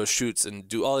Ubers to go shoots and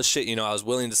do all this shit. You know, I was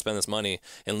willing to spend this money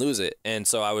and lose it. And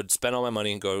so I would spend all my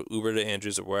money and go Uber to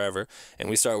Andrews or wherever. And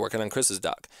we started working on Chris's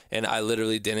doc. And I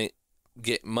literally didn't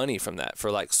get money from that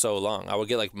for like so long. I would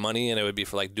get like money and it would be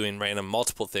for like doing random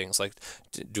multiple things, like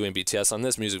doing BTS on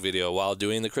this music video while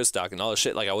doing the Chris doc and all this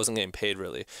shit. Like I wasn't getting paid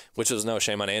really, which was no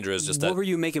shame on Andrew. It's just that. What were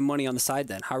you making money on the side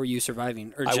then? How were you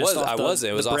surviving? Or I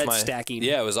wasn't. It was off my stacking.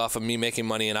 Yeah, it was off of me making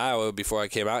money in Iowa before I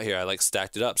came out here. I like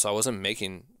stacked it up, so I wasn't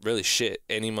making really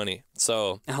any money.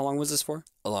 So. And how long was this for?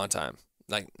 A long time.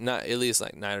 Like not at least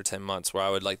like 9 or 10 months where I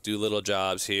would like do little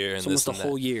jobs here and so this almost and a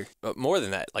whole year. But more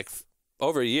than that, like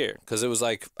over a year, because it was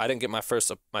like I didn't get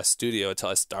my studio until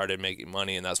I started making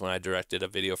money, and that's when I directed a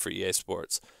video for EA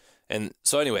Sports. And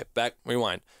so anyway,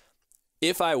 rewind.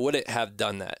 If I wouldn't have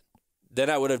done that,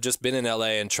 then I would have just been in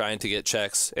LA and trying to get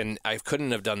checks, and I couldn't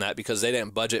have done that because they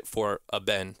didn't budget for a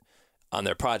Ben on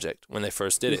their project when they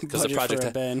first did it, because the project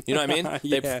you know what I mean?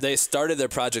 Yeah. They started their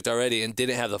project already and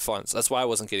didn't have the funds. That's why I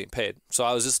wasn't getting paid. So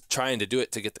I was just trying to do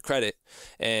it to get the credit.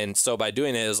 And so by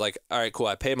doing it was like, all right, cool,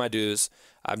 I pay my dues,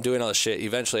 I'm doing all this shit.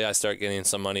 Eventually I start getting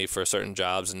some money for certain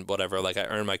jobs and whatever, like I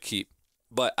earn my keep.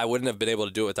 But I wouldn't have been able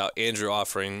to do it without Andrew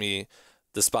offering me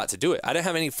the spot to do it. I didn't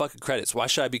have any fucking credits. Why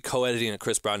should I be co-editing a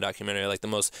Chris Brown documentary, like the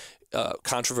most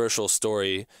controversial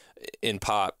story in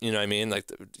pop? You know what I mean?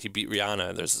 Like he beat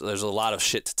Rihanna. There's a lot of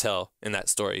shit to tell in that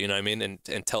story. You know what I mean?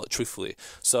 And tell it truthfully.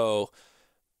 So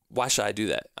why should I do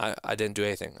that? I didn't do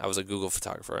anything. I was a Google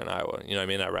photographer in Iowa. You know what I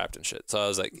mean? I rapped and shit. So I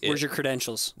was like, where's your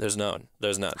credentials? There's none.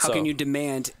 How can you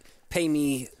demand pay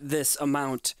me this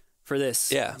amount for this?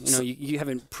 Yeah. You know, you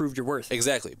haven't proved your worth.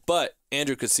 Exactly. But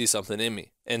Andrew could see something in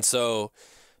me. And so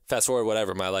fast forward,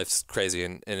 whatever, my life's crazy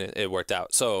and it worked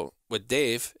out. So with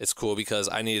Dave, it's cool because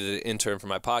I needed an intern for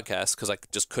my podcast because I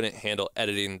just couldn't handle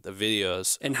editing the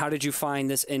videos. And how did you find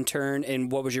this intern, and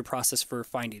what was your process for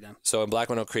finding them? So in Black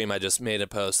Widow Cream, I just made a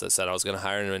post that said I was going to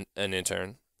hire an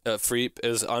intern. It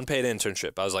was unpaid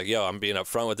internship. I was like, yo, I'm being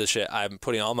upfront with this shit. I'm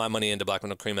putting all my money into Black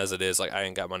Widow Cream as it is. Like, I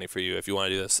ain't got money for you. If you want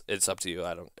to do this, it's up to you.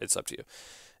 It's up to you.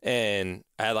 And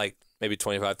I had like maybe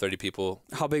 25, 30 people.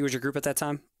 How big was your group at that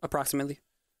time, approximately?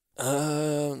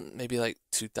 Maybe like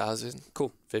 2,000.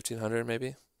 Cool. 1,500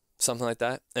 maybe. Something like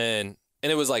that. And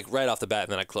it was like right off the bat,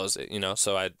 and then I closed it, you know?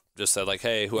 So I just said like,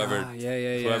 hey,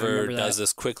 whoever does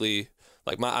this quickly,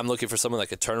 like I'm looking for someone that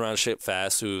could turn around shit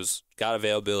fast, who's got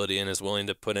availability and is willing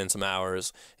to put in some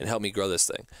hours and help me grow this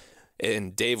thing.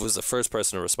 And Dave was the first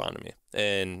person to respond to me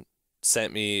and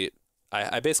sent me,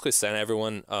 I basically sent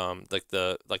everyone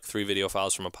like 3 video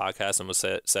files from a podcast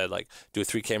and said like, do a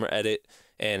 3-camera edit.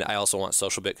 And I also want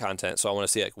social bit content. So I want to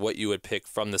see like what you would pick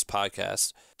from this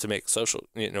podcast to make social,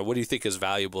 you know, what do you think is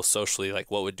valuable socially? Like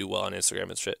what would do well on Instagram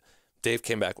and shit. Dave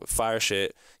came back with fire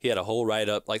shit. He had a whole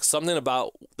write-up. Like something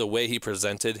about the way he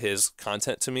presented his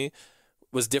content to me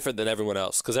was different than everyone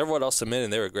else. Because everyone else submitted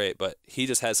and they were great, but he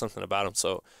just had something about him.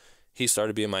 So he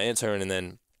started being my intern, and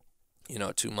then, you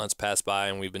know, 2 months passed by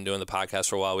and we've been doing the podcast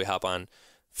for a while. We hop on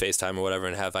FaceTime or whatever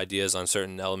and have ideas on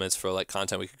certain elements for like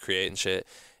content we could create and shit.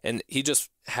 And he just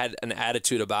had an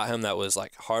attitude about him that was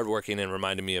like hardworking and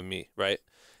reminded me of me, right?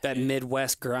 That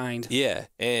Midwest grind. Yeah.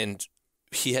 And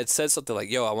he had said something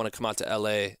like, yo, I want to come out to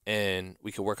LA and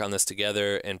we could work on this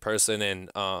together in person.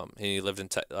 And he lived in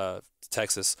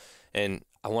Texas, and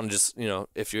I want to just, you know,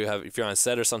 if you're on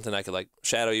set or something, I could like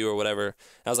shadow you or whatever. And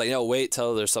I was like, no, wait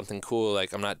till there's something cool.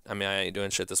 Like I ain't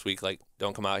doing shit this week. Like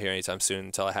don't come out here anytime soon.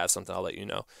 Until I have something, I'll let you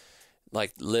know.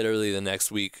 Like literally the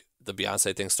next week, the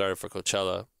Beyonce thing started for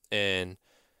Coachella, and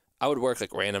I would work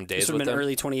like random days with them.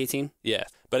 Early 2018. Yeah,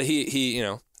 but he you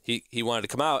know, he wanted to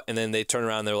come out, and then they turn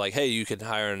around and they're like, hey, you can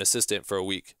hire an assistant for a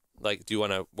week. Like, do you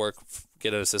want to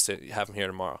get an assistant? Have him here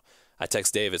tomorrow. I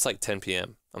text Dave. It's like 10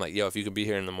 p.m. I'm like, yo, if you can be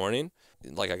here in the morning,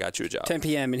 like I got you a job. 10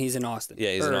 p.m. and he's in Austin.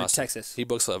 Yeah, he's in Austin, Texas. He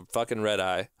books a fucking red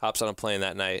eye, hops on a plane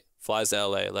that night, flies to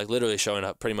LA, like literally showing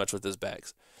up pretty much with his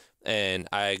bags. And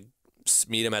I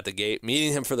meet him at the gate,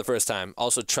 meeting him for the first time,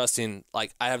 also trusting,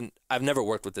 like I've never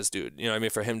worked with this dude, you know what I mean,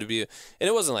 for him to be, and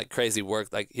it wasn't like crazy work,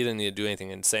 like he didn't need to do anything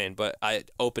insane, but I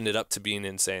opened it up to being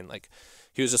insane. Like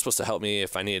he was just supposed to help me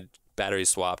if I needed batteries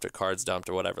swapped or cards dumped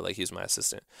or whatever, like he's my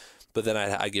assistant. But then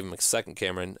I give him a second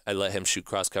camera and I let him shoot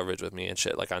cross coverage with me and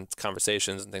shit, like on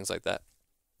conversations and things like that.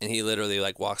 And he literally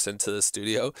like walks into the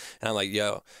studio and I'm like,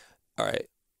 yo, all right,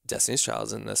 Destiny's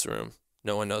Child's in this room,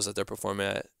 no one knows that they're performing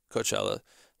at Coachella.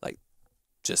 Like,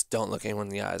 just don't look anyone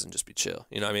in the eyes and just be chill.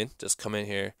 You know what I mean? Just come in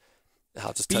here.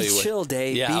 I'll just tell you Be chill,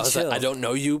 Dave. Yeah, be I was chill. like, I don't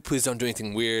know you. Please don't do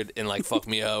anything weird and like fuck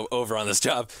me over on this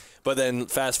job. But then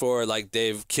fast forward, like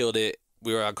Dave killed it.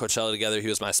 We were on Coachella together. He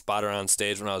was my spotter on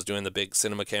stage when I was doing the big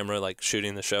cinema camera, like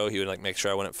shooting the show. He would like make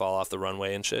sure I wouldn't fall off the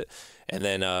runway and shit. And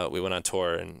then we went on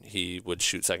tour, and he would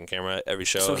shoot second camera at every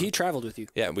show. So he traveled with you?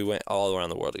 Yeah, we went all around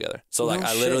the world together. So like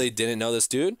I literally didn't know this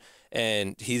dude,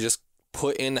 and he just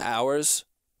put in hours,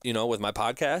 you know, with my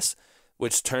podcast,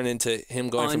 which turned into him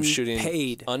going from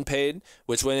shooting unpaid,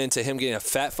 which went into him getting a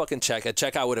fat fucking check, a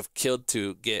check I would have killed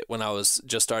to get when I was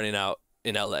just starting out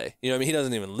in LA. You know what I mean? He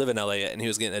doesn't even live in LA yet, and he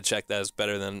was getting a check that is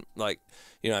better than, like,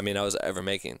 you know what I mean, I was ever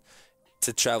making.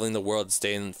 To traveling the world,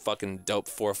 staying in fucking dope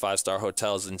 4 or 5 star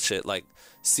hotels and shit, like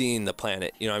seeing the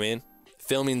planet, you know what I mean?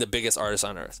 Filming the biggest artists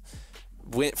on earth.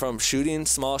 Went from shooting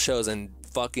small shows in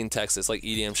fucking Texas, like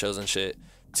EDM shows and shit,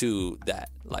 to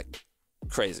that, like,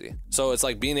 crazy. So it's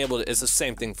like being able to, it's the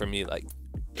same thing for me. Like,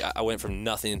 yeah, I went from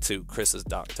nothing to Chris's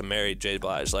doc, to Mary J.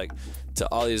 Blige, like to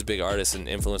all these big artists and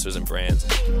influencers and brands.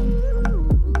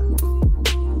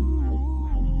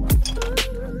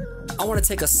 I want to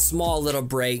take a small little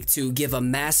break to give a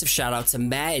massive shout out to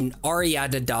Matt and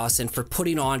Ariadna Dawson for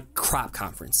putting on Crop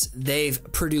Conference. They've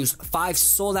produced 5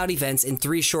 sold out events in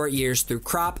 3 short years through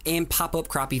Crop and pop-up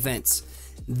crop events.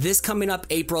 This coming up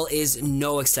April is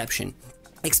no exception.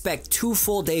 Expect 2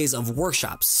 full days of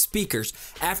workshops, speakers,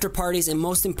 after parties, and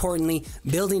most importantly,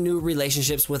 building new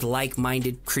relationships with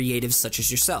like-minded creatives such as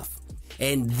yourself.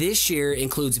 And this year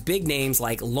includes big names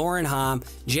like Lauren Hom,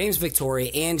 James Victoria,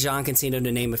 and John Contino,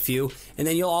 to name a few. And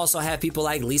then you'll also have people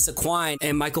like Lisa Quine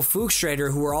and Michael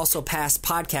Fuchstrader, who are also past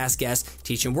podcast guests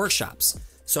teaching workshops.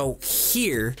 So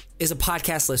here is a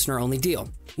podcast listener only deal.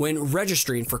 When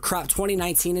registering for Crop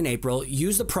 2019 in April,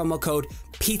 use the promo code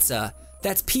PIZZA,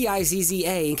 that's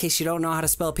P-I-Z-Z-A in case you don't know how to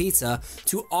spell pizza,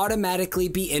 to automatically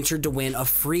be entered to win a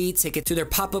free ticket to their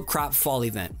pop-up crop fall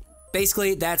event.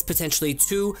 Basically, that's potentially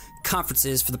 2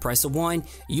 conferences for the price of 1.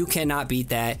 You cannot beat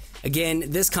that. Again,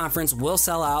 this conference will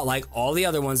sell out like all the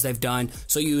other ones they've done,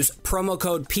 so use promo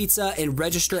code PIZZA and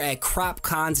register at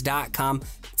cropcons.com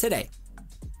today.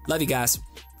 Love you guys.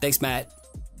 Thanks, Matt.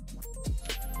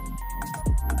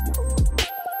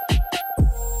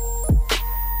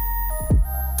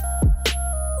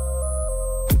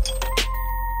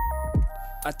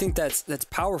 I think that's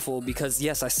powerful because,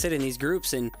 yes, I sit in these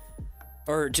groups and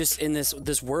or just in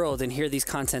this world and hear these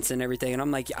contents and everything, and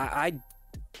I'm like, I'm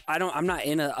not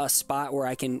in a spot where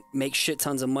I can make shit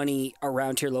tons of money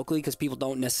around here locally because people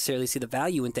don't necessarily see the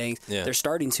value in things. Yeah. They're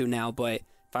starting to now, but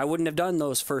if I wouldn't have done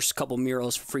those first couple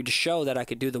murals for free to show that I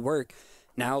could do the work,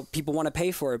 now people want to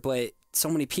pay for it, but so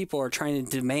many people are trying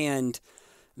to demand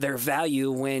their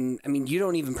value when, I mean, you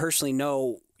don't even personally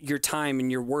know your time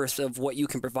and your worth of what you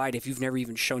can provide if you've never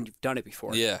even shown you've done it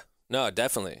before. Yeah. No,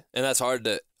 definitely. And that's hard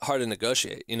to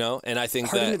negotiate, you know? And I think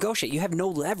hard to negotiate. You have no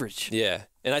leverage. Yeah.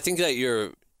 And I think that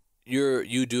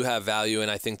you do have value,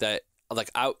 and I think that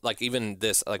like even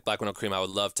this, like Black Window Cream, I would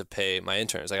love to pay my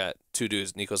interns. I got 2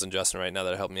 dudes, Nikos and Justin, right now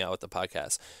that are helping me out with the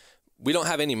podcast. We don't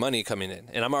have any money coming in,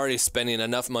 and I'm already spending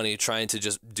enough money trying to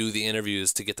just do the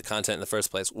interviews to get the content in the first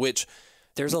place, which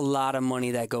there's a lot of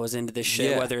money that goes into this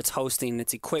shit, whether it's hosting,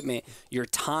 it's equipment, your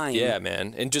time. Yeah,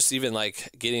 man. And just even like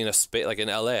getting a space, like in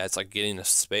LA, it's like getting a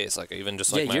space, like even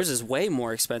just like yours is way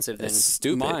more expensive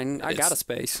than mine. I got a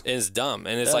space. It's dumb.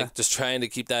 And it's like just trying to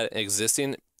keep that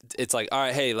existing. It's like, all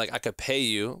right, hey, like I could pay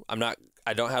you.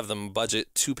 I don't have the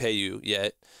budget to pay you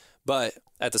yet, but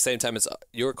at the same time, it's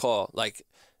your call. Like,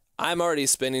 I'm already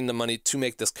spending the money to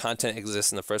make this content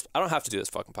exist in the first. I don't have to do this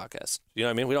fucking podcast. You know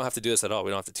what I mean? We don't have to do this at all.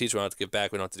 We don't have to teach. We don't have to give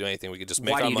back. We don't have to do anything. We could just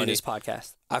make our money. Why do you do this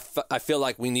podcast? I feel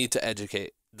like we need to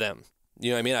educate them.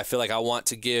 You know what I mean? I feel like I want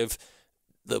to give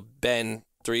the Ben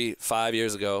 3-5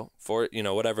 years ago, 4, you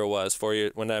know, whatever it was, 4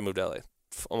 years. When did I move to LA?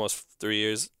 Almost 3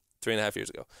 years, 3.5 years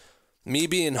ago. Me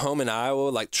being home in Iowa,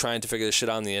 like trying to figure this shit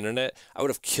out on the internet, I would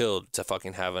have killed to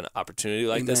fucking have an opportunity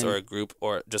like this, or a group,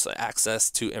 or just access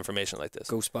to information like this.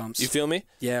 Goosebumps. You feel me?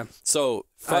 Yeah. So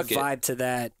fuck it. I vibe to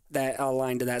that. That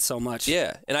align to that so much.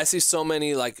 Yeah, and I see so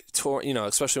many like tour, you know,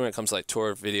 especially when it comes to like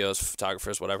tour videos,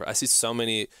 photographers, whatever. I see so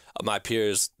many of my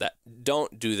peers that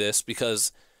don't do this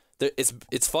because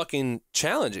it's fucking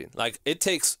challenging. Like it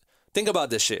takes. Think about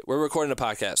this shit. We're recording a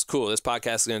podcast. Cool. This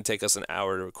podcast is going to take us an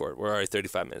hour to record. We're already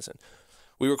 35 minutes in.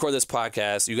 We record this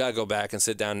podcast. You got to go back and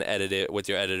sit down and edit it with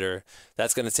your editor.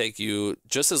 That's going to take you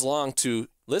just as long to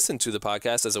listen to the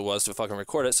podcast as it was to fucking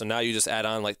record it. So now you just add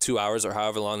on like 2 hours or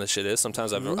however long this shit is.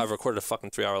 Sometimes I've recorded a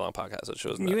fucking 3 hour long podcast. It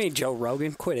shows you ain't Joe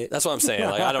Rogan. Quit it. That's what I'm saying.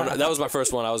 Like I don't know. That was my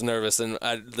first one. I was nervous, and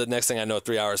the next thing I know,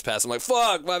 3 hours passed. I'm like,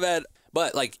 fuck, my bad.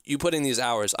 But like you put in these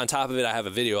hours, on top of it, I have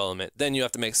a video element. Then you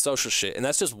have to make social shit. And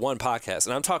that's just one podcast.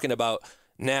 And I'm talking about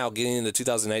now getting into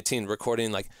 2019,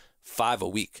 recording like 5 a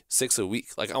week, 6 a week.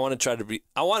 Like I want to try to be,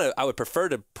 I would prefer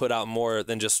to put out more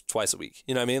than just twice a week.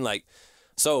 You know what I mean? Like,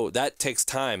 so that takes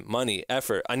time, money,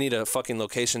 effort. I need a fucking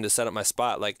location to set up my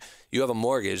spot. Like you have a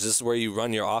mortgage. This is where you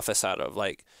run your office out of.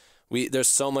 Like there's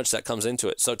so much that comes into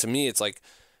it. So to me, it's like,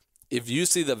 if you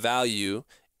see the value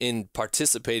in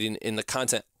participating in the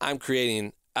content I'm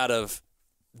creating out of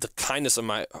the kindness of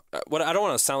my, what I don't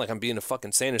want to sound like I'm being a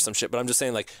fucking saint or some shit, but I'm just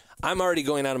saying like, I'm already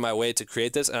going out of my way to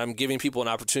create this and I'm giving people an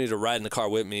opportunity to ride in the car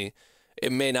with me.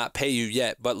 It may not pay you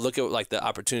yet, but look at like the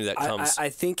opportunity that comes. I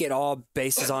think it all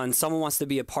bases on someone wants to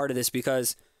be a part of this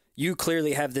because you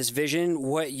clearly have this vision.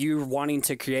 What you're wanting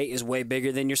to create is way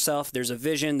bigger than yourself. There's a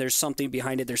vision, there's something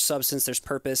behind it, there's substance, there's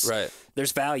purpose, right?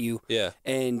 There's value. Yeah.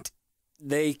 And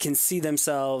they can see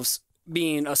themselves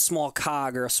being a small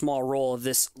cog or a small role of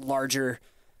this larger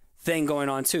thing going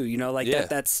on too, you know, like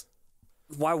that's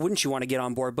why wouldn't you want to get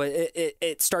on board? But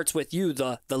it starts with you,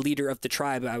 the leader of the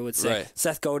tribe, I would say. Right.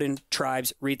 Seth Godin,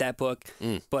 Tribes, read that book.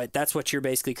 But that's what you're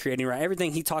basically creating, right?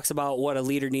 Everything he talks about what a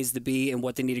leader needs to be and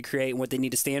what they need to create and what they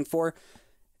need to stand for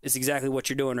is exactly what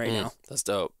you're doing right now. That's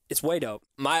dope. It's way dope.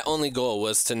 My only goal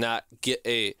was to not get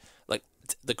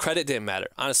the credit didn't matter.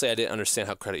 Honestly, I didn't understand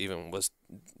how credit even was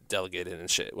delegated and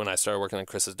shit when I started working on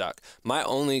Chris's doc. My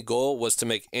only goal was to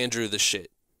make Andrew the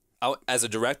shit. As a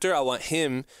director, I want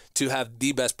him to have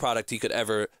the best product he could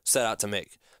ever set out to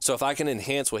make. So if I can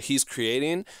enhance what he's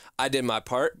creating, I did my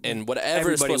part, and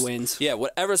everybody wins. Yeah,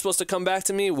 whatever's supposed to come back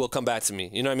to me will come back to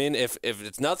me. You know what I mean? If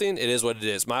it's nothing, it is what it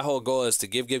is. My whole goal is to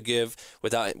give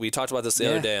without. We talked about this the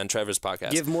other day on Trevor's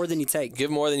podcast. Give more than you take. Give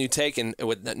more than you take, and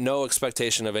with no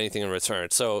expectation of anything in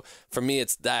return. So for me,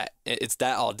 it's that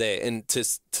all day, and to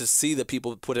see the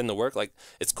people put in the work, like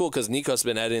it's cool because Nico's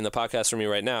been editing the podcast for me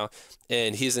right now,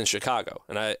 and he's in Chicago,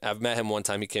 and I've met him one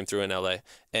time. He came through in LA,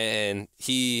 and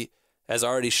he has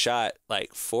already shot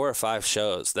like 4 or 5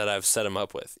 shows that I've set him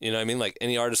up with. You know what I mean? Like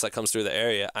any artist that comes through the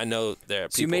area, I know there are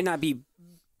people. So you may not be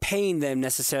paying them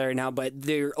necessarily now, but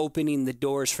they're opening the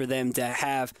doors for them to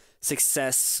have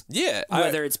success. Yeah.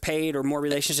 Whether it's paid or more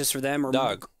relationships for them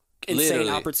or insane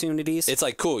opportunities. It's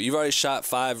like, cool, you've already shot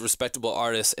 5 respectable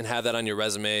artists and have that on your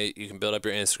resume. You can build up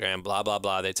your Instagram, blah, blah,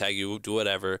 blah. They tag you, do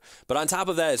whatever. But on top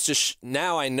of that, it's just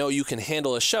now I know you can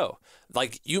handle a show.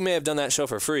 Like, you may have done that show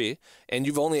for free, and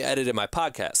you've only edited my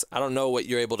podcast. I don't know what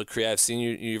you're able to create. I've seen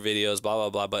your videos, blah, blah,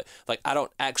 blah, but, like, I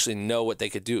don't actually know what they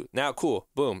could do. Now, cool,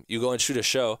 boom, you go and shoot a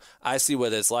show. I see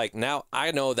what it's like. Now,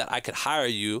 I know that I could hire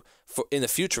you in the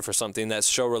future for something that's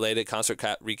show-related, concert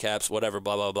recaps, whatever,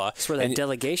 blah, blah, blah. That's where that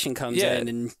delegation comes in.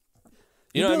 And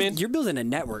you know what I mean? You're building a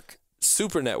network.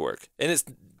 Super network. And it's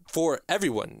for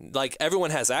everyone. Like,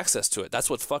 everyone has access to it. That's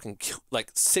what's fucking,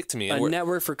 like, sick to me. A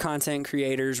network for content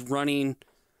creators running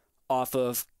off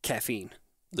of caffeine.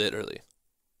 Literally.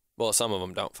 Well, some of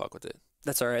them don't fuck with it.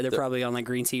 That's all right. They're probably on, like,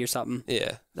 green tea or something.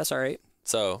 Yeah. That's all right.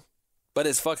 So, but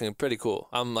it's fucking pretty cool.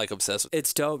 I'm, like, obsessed with it.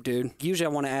 It's dope, dude. Usually I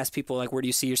want to ask people, like, where do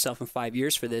you see yourself in 5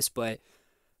 years for this? But I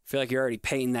feel like you're already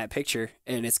painting that picture,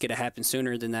 and it's going to happen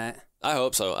sooner than that. I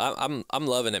hope so. I'm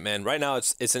loving it, man. Right now,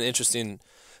 it's an interesting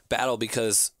battle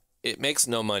because it makes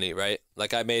no money, right?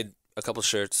 Like, I made a couple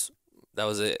shirts. That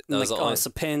was it. That was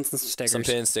some pins and some stickers. Some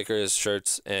pins, stickers,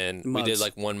 shirts, and mugs. We did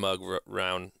like one mug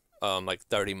round, like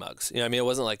 30 mugs. You know what I mean? It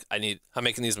wasn't like I'm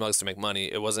making these mugs to make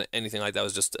money. It wasn't anything like that. It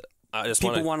was just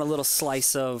people want a little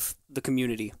slice of the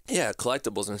community. Yeah,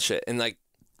 collectibles and shit. And like,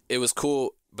 it was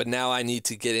cool, but now I need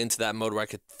to get into that mode where I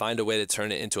could find a way to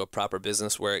turn it into a proper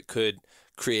business where it could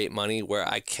create money, where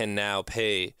I can now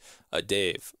pay a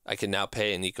Dave. I can now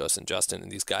pay a Nikos and Justin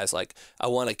and these guys. Like, I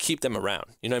want to keep them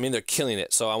around. You know what I mean? They're killing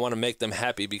it. So I want to make them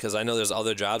happy because I know there's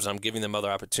other jobs and I'm giving them other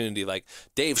opportunity. Like,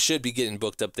 Dave should be getting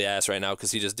booked up the ass right now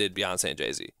because he just did Beyonce and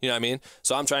Jay-Z. You know what I mean?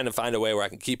 So I'm trying to find a way where I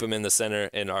can keep him in the center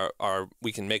and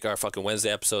we can make our fucking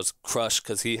Wednesday episodes crush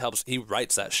because he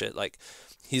writes that shit. Like,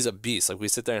 he's a beast. Like, we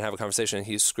sit there and have a conversation and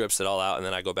he scripts it all out and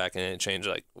then I go back and change,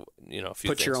 like, you know, a few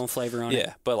things. Put your own flavor on it.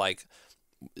 Yeah, but like,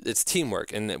 it's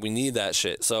teamwork and we need that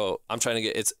shit. So I'm trying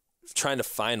to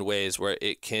find ways where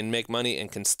it can make money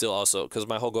and can still also, because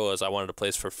my whole goal is I wanted a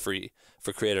place for free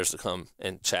for creators to come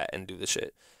and chat and do the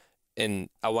shit. And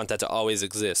I want that to always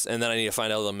exist. And then I need to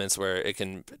find elements where it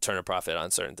can turn a profit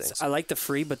on certain things. I like the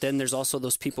free, but then there's also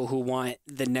those people who want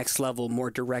the next level,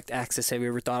 more direct access. Have you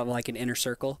ever thought of like an inner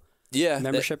circle? Yeah,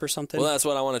 membership or something? Well, that's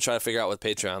what I want to try to figure out with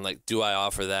Patreon. Like, do I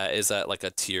offer that? Is that like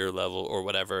a tier level or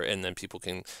whatever? And then people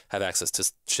can have access to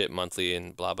shit monthly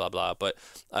and blah, blah, blah. But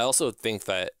I also think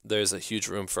that there's a huge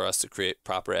room for us to create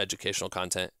proper educational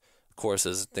content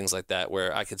courses, things like that,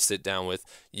 where I could sit down with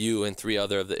you and 3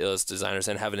 other of the illest designers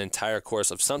and have an entire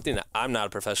course of something that I'm not a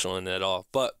professional in at all,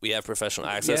 but we have professional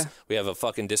access. Yeah. We have a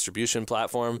fucking distribution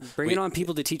platform. Bringing on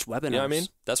people to teach webinars. You know what I mean?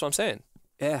 That's what I'm saying.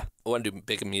 Yeah. I want to do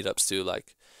big meetups too.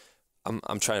 Like,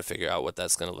 I'm trying to figure out what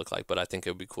that's going to look like, but I think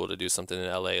it would be cool to do something in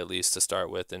LA at least to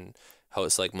start with, and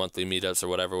host like monthly meetups or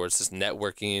whatever, where it's just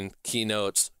networking,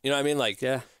 keynotes. You know what I mean? Like,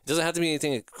 Yeah. It doesn't have to be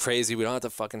anything crazy. We don't have to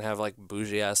fucking have like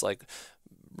bougie ass like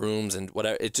rooms and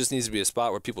whatever. It just needs to be a spot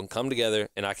where people can come together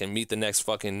and I can meet the next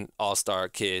fucking all-star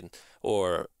kid,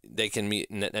 or they can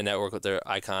meet and network with their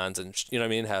icons, and you know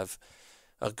what I mean? Have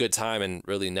a good time and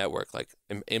really network like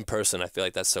in person. I feel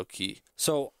like that's so key.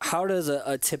 So how does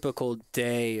a typical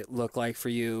day look like for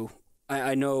you?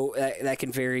 I know that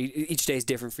can vary. Each day is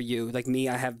different for you. Like me,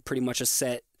 I have pretty much a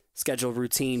set schedule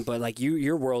routine, but like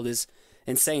your world is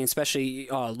insane, especially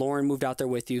Lauren moved out there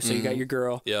with you. So you got your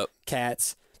girl, Yep.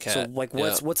 Kat. Kat, So like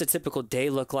what's a typical day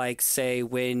look like, say,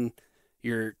 when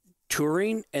you're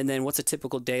touring, and then what's a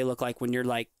typical day look like when you're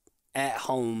like at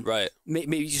home? Right.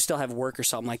 Maybe you still have work or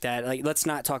something like that. Like, let's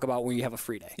not talk about when you have a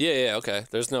free day. Yeah, okay.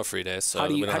 There's no free days. So how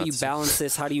do you we don't balance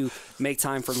this? How do you make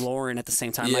time for Lauren at the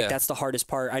same time? Yeah. Like, that's the hardest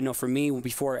part. I know for me,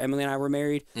 before Emily and I were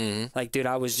married, like, dude,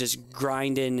 I was just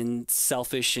grinding and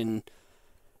selfish, and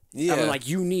Yeah. I'm like,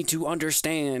 you need to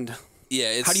understand.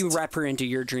 Yeah. How do you wrap her into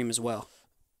your dream as well?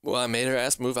 Well, I made her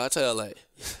ass move out to LA.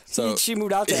 So She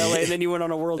moved out to LA, and then you went on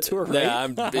a world tour, right?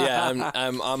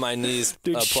 I'm on my knees.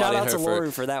 Dude, shout out her to Lauren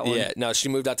for that one. Yeah, no, she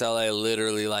moved out to LA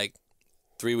literally like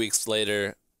 3 weeks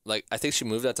later. Like, I think she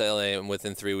moved out to LA, and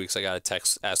within 3 weeks, I got a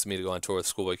text asking me to go on tour with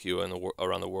Schoolboy Q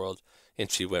around the world, and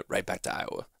she went right back to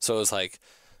Iowa. So it was like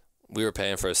we were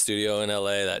paying for a studio in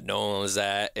LA that no one was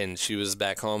at, and she was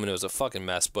back home, and it was a fucking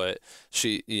mess. But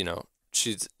she, you know,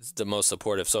 she's the most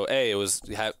supportive. So it was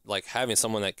like having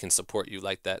someone that can support you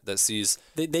like that sees.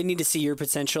 They need to see your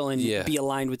potential and be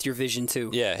aligned with your vision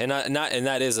too. Yeah, and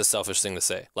that is a selfish thing to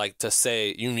say. Like, to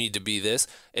say you need to be this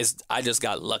is, I just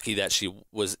got lucky that she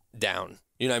was down.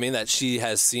 You know what I mean? That she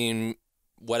has seen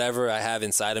whatever I have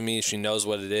inside of me. She knows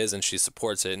what it is, and she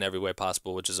supports it in every way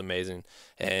possible, which is amazing.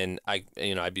 And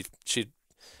she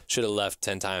should have left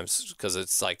 10 times, because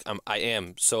it's like I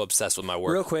am so obsessed with my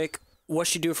work. Real quick,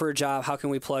 what's she do for a job? How can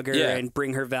we plug her and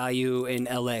bring her value in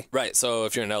LA? Right. So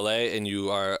if you're in LA and you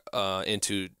are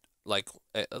into like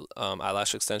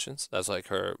eyelash extensions, that's like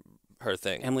her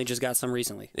thing. Emily just got some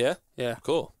recently. Yeah? Yeah.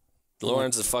 Cool.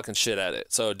 Lauren's the fucking shit at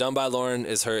it. So Done by Lauren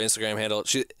is her Instagram handle.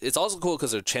 It's also cool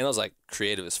because her channel's like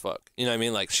creative as fuck. You know what I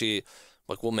mean? Like,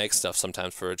 we'll make stuff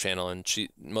sometimes for her channel, and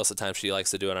most of the time she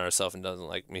likes to do it on herself and doesn't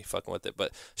like me fucking with it.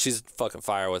 But she's fucking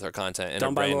fire with her content. And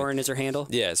Done by Lauren is her handle?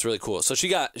 Yeah, it's really cool. So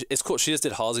it's cool. She just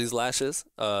did Halsey's lashes,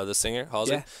 the singer,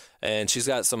 Halsey. Yeah. And she's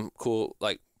got some cool,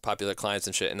 like, popular clients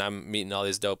and shit. And I'm meeting all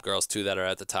these dope girls too that are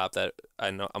at the top that I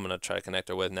know I'm going to try to connect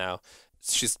her with now.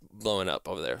 She's blowing up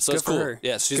over there. So Good it's cool. for her.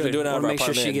 Yeah, she's Good. been doing it out of her make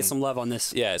sure apartment. she gets some love on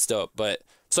this. Yeah, it's dope. But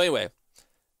so anyway,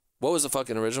 what was the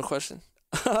fucking original question?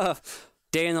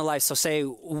 Day in the life. So say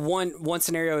one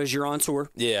scenario is you're on tour.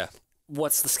 Yeah.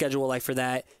 What's the schedule like for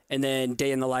that? And then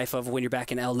day in the life of when you're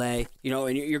back in LA, you know,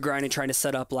 and you're grinding, trying to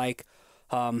set up like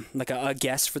a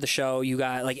guest for the show. You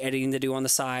got like editing to do on the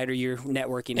side, or you're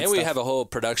networking and we stuff. have a whole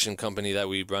production company that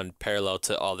we run parallel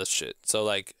to all this shit. So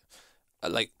like,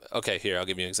 okay, here, I'll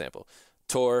give you an example.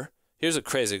 Tour. Here's a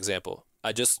crazy example.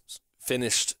 I just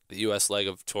finished the U.S. leg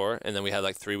of tour, and then we had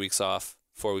like 3 weeks off,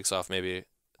 4 weeks off, maybe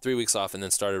 3 weeks off, and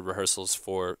then started rehearsals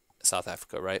for South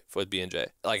Africa, right? With B&J.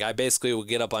 Like, I basically would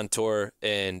get up on tour,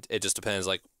 and it just depends.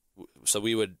 Like, so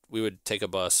we would take a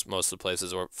bus most of the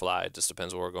places, or fly. It just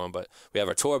depends where we're going. But we have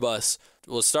our tour bus.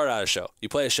 We'll start out a show. You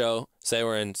play a show. Say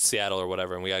we're in Seattle or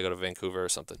whatever, and we gotta go to Vancouver or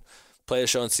something. Play a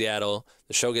show in Seattle.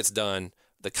 The show gets done.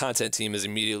 The content team is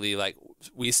immediately like,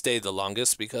 we stayed the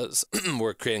longest because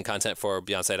we're creating content for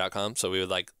Beyonce.com. So we would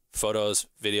like photos,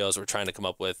 videos. We're trying to come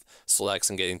up with selects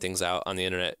and getting things out on the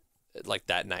internet like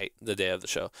that night, the day of the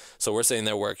show. So we're sitting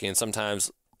there working.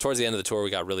 Sometimes towards the end of the tour, we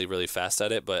got really, really fast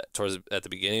at it. But at the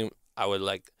beginning, I would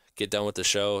like get done with the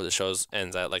show. The show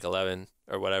ends at like 11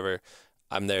 or whatever.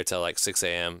 I'm there till like 6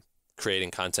 a.m.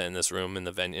 creating content in this room in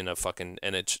the venue, in a fucking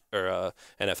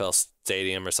NFL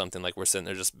stadium or something. Like, we're sitting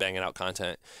there just banging out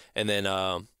content. And then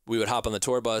we would hop on the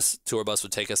tour bus. Tour bus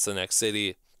would take us to the next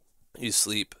city. You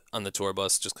sleep on the tour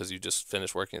bus just because you just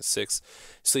finished working at 6.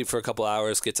 Sleep for a couple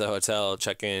hours, get to the hotel,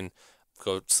 check in,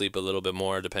 go sleep a little bit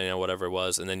more depending on whatever it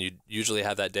was. And then you usually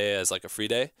have that day as like a free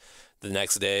day. The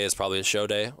next day is probably a show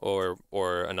day or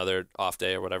another off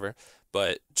day or whatever.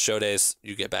 But show days,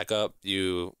 you get back up,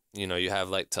 you you know, you have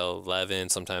like till 11,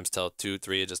 sometimes till 2,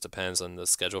 3. It just depends on the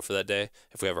schedule for that day.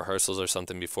 If we have rehearsals or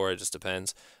something before, it just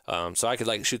depends. So I could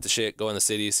like shoot the shit, go in the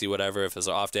city, see whatever. If it's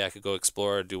an off day, I could go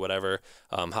explore, do whatever.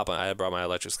 Hop on. I had brought my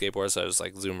electric skateboard, so I just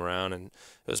like zoom around, and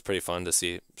it was pretty fun to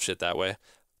see shit that way.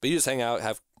 But you just hang out,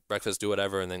 have breakfast, do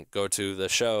whatever, and then go to the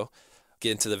show.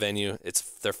 Get into the venue.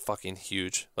 They're fucking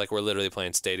huge. Like, we're literally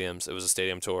playing stadiums. It was a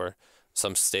stadium tour.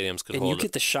 Some stadiums could hold. And you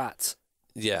get the shots.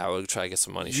 Yeah, I would try to get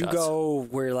some money shots. You go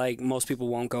where like most people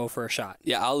won't go for a shot.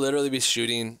 Yeah, I'll literally be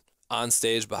shooting on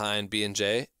stage behind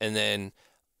B&J and then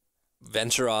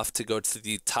venture off to go to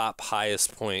the top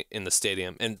highest point in the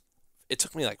stadium. And it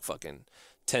took me like fucking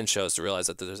 10 shows to realize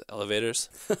that there's elevators.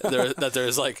 that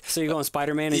there's like. So you're going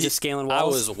Spider-Man and just scaling walls? I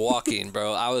was walking,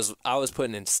 bro. I was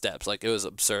putting in steps. Like, it was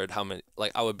absurd how many.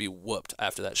 Like, I would be whooped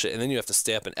after that shit. And then you have to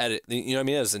stay up and edit. You know what I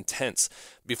mean? It was intense.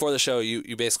 Before the show,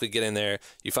 you basically get in there,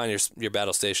 you find your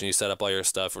battle station, you set up all your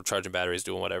stuff. We're charging batteries,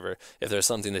 doing whatever. If there's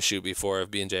something to shoot before,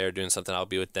 if B&J are doing something, I'll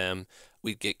be with them.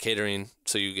 We get catering,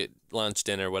 so you get lunch,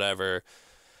 dinner, whatever.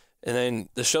 And then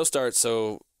the show starts,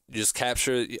 so you just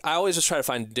capture. I always just try to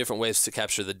find different ways to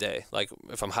capture the day. Like,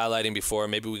 if I'm highlighting before,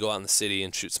 maybe we go out in the city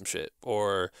and shoot some shit.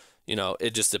 Or, you know,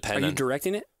 it just depends. Are you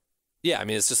directing it? Yeah, I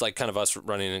mean, it's just like kind of us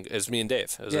running. It was me and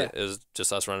Dave. It was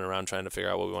just us running around trying to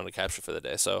figure out what we wanted to capture for the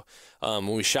day. So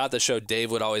when we shot the show, Dave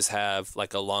would always have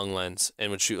like a long lens and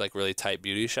would shoot like really tight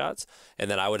beauty shots. And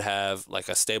then I would have like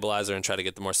a stabilizer and try to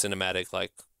get the more cinematic,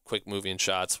 like quick moving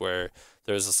shots where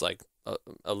there's just like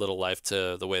a little life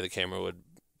to the way the camera would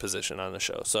position on the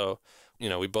show. So, you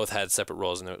know, we both had separate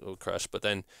roles and it would crush. But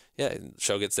then, yeah, the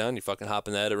show gets done, you fucking hop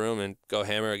in the edit room and go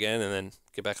hammer again and then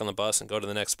get back on the bus and go to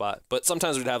the next spot. But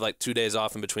sometimes we'd have like 2 days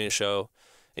off in between a show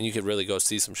and you could really go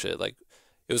see some shit. Like,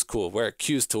 it was cool. We're at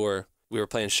Q's tour. We were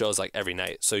playing shows like every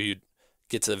night. So you'd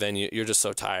get to the venue. You're just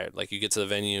so tired. Like, you get to the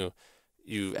venue,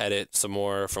 you edit some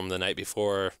more from the night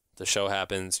before. The show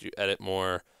happens. You edit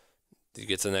more. You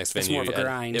get to the next venue. It's more of a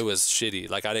grind. It was shitty.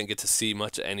 Like, I didn't get to see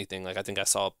much of anything. Like, I think I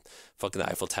saw fucking the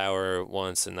Eiffel Tower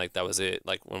once, and like that was it.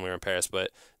 Like, when we were in Paris. But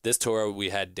this tour, we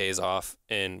had days off,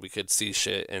 and we could see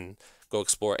shit and go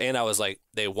explore. And I was like,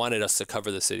 they wanted us to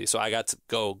cover the city, so I got to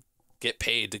go get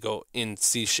paid to go in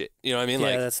see shit. You know what I mean?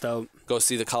 Yeah, like, that's dope. Go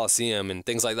see the Coliseum and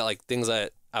things like that. Like, things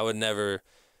that I would never.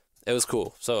 It was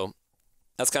cool. So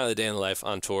that's kind of the day in the life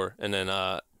on tour, and then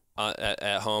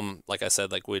at home, like I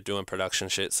said, like, we're doing production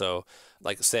shit. So,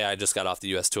 like, say I just got off the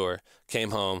U.S. tour,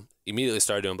 came home, immediately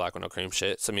started doing Black with No Cream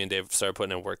shit. So me and Dave started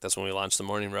putting in work. That's when we launched the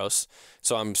morning roast.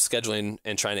 So I'm scheduling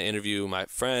and trying to interview my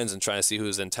friends and trying to see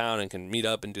who's in town and can meet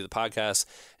up and do the podcast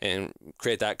and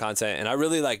create that content. And I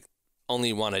really like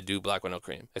only want to do Black with No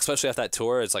Cream, especially after that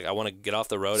tour. It's like I want to get off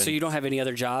the road. So you don't have any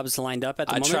other jobs lined up at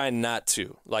the moment? I try not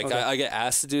to. Like, okay. I get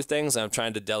asked to do things, and I'm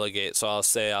trying to delegate. So I'll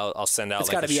say I'll send out. It's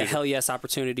got to be a hell yes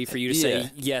opportunity for you to say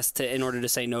yes to in order to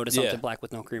say no to something Black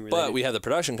with No Cream related. But we have the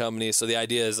production company, so the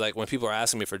idea is like when people are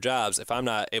asking me for jobs, if I'm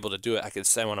not able to do it, I could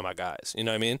send one of my guys. You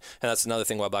know what I mean? And that's another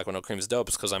thing why Black with No Cream is dope,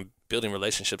 is because I'm building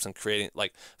relationships and creating,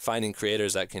 like, finding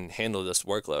creators that can handle this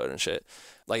workload and shit.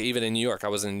 Like, even in New York, I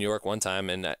was in New York one time,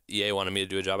 and EA wanted me to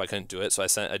do a job. I couldn't do it, so I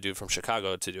sent a dude from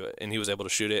Chicago to do it, and he was able to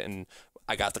shoot it, and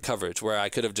I got the coverage where I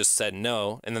could have just said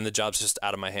no, and then the job's just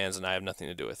out of my hands, and I have nothing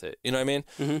to do with it. You know what I mean?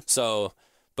 Mm-hmm. So,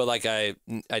 but like I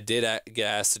did get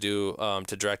asked to do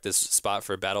to direct this spot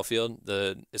for Battlefield.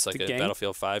 It's like a game?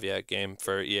 Battlefield 5, game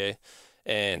for EA,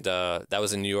 and that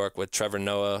was in New York with Trevor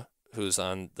Noah, who's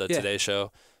on the Today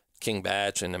Show, King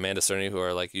Batch and Amanda Cerny, who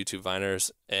are like YouTube Viners,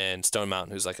 and Stone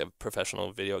Mountain, who's like a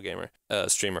professional video gamer,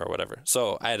 streamer or whatever.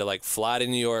 So I had to like fly to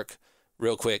New York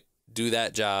real quick, do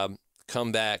that job,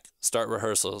 come back, start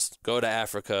rehearsals, go to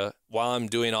Africa. While I'm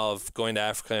doing all of going to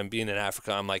Africa and being in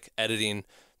Africa, I'm like editing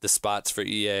the spots for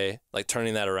EA, like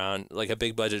turning that around, like a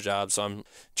big budget job. So I'm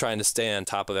trying to stay on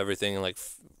top of everything and like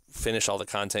finish all the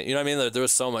content. You know what I mean? There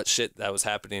was so much shit that was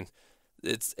happening.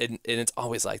 It's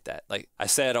always like that. Like, I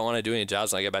say I don't want to do any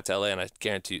jobs when I get back to LA, and I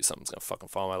guarantee you something's gonna fucking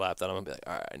fall in my lap that I'm gonna be like,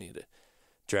 all right, I need to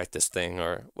direct this thing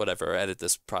or whatever, or edit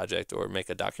this project or make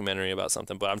a documentary about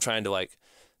something. But I'm trying to like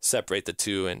separate the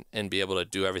two and be able to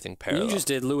do everything parallel. You just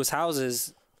did Lewis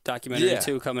House's documentary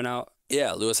too, coming out.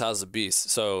 Yeah, Lewis House is a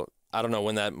beast. So I don't know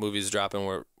when that movie's dropping.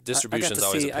 Where distribution's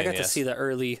always a pain. I got to see the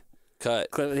early cut.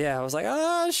 Yeah, I was like,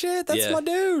 oh shit, that's my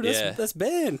dude. That's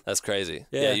Ben. That's crazy.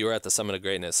 Yeah, you were at the Summit of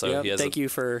Greatness. So he has thank you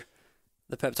for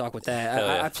the pep talk with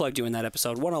that. I plugged you in that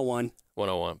episode. 101.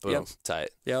 101. Boom. Yep. Tight.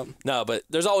 Yep. No, but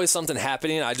there's always something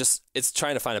happening. It's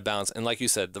trying to find a balance. And like you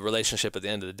said, the relationship at the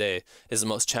end of the day is the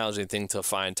most challenging thing to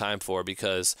find time for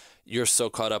because you're so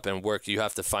caught up in work. You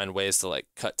have to find ways to like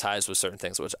cut ties with certain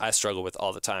things, which I struggle with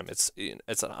all the time. It's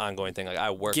an ongoing thing. Like I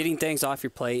work. Getting things off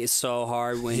your plate is so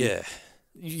hard when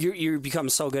you become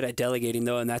so good at delegating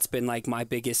though. And that's been like my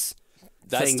biggest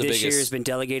thing this year has been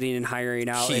delegating and hiring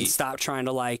out and stop trying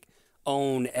to like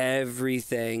own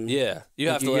everything. Yeah. You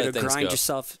have to let things grind go.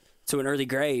 Yourself to an early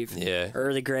grave. Yeah.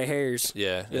 Early gray hairs.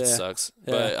 Yeah, it sucks.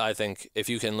 Yeah. But I think if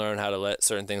you can learn how to let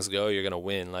certain things go, you're going to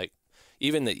win. Like,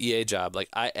 even the EA job, like,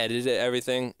 I edited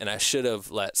everything, and I should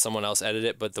have let someone else edit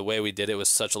it, but the way we did it was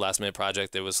such a last-minute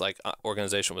project. It was, like,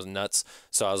 organization was nuts.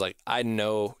 So I was like, I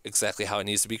know exactly how it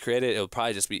needs to be created. It would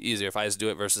probably just be easier if I just do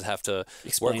it versus have to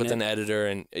work with an editor.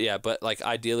 And, yeah, but, like,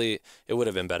 ideally, it would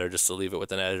have been better just to leave it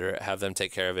with an editor, have them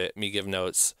take care of it, me give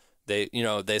notes. They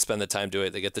spend the time to do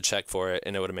it. They get the check for it,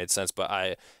 and it would have made sense. But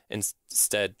I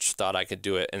instead thought I could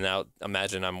do it. And now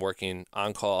imagine I'm working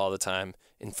on call all the time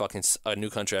in fucking a new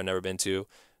country I've never been to,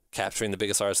 capturing the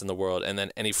biggest artists in the world. And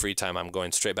then any free time, I'm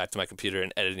going straight back to my computer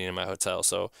and editing in my hotel.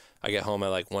 So I get home at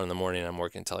like 1 a.m. and I'm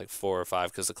working until like 4 or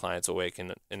 5 because the client's awake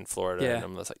in Florida. Yeah. And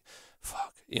I'm just like,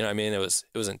 fuck. You know what I mean? It was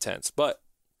intense, but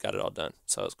got it all done.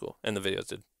 So it was cool. And the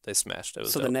videos they smashed. It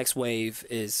was dope. The next wave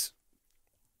is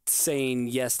saying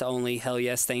yes to only hell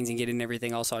yes things and getting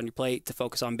everything else on your plate to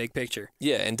focus on big picture.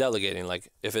 Yeah, and delegating. Like,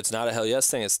 if it's not a hell yes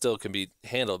thing, it still can be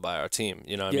handled by our team.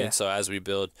 You know what I mean? So as we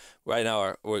build, right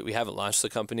now, we haven't launched the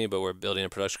company, but we're building a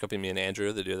production company. Me and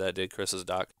Andrew, the dude that did Chris's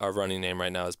doc, our running name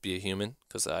right now is Be a Human,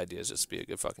 because the idea is just to be a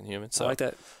good fucking human. So I like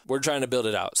that. We're trying to build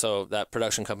it out. So that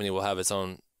production company will have its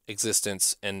own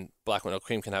existence, and Black Widow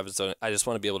Cream can have its own. I just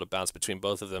want to be able to bounce between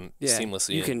both of them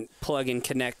seamlessly. You can plug and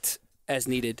connect as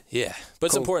needed. Yeah, but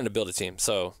it's important to build a team,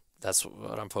 so that's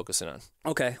what I'm focusing on.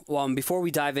 Okay, well, before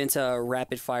we dive into a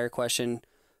rapid fire question,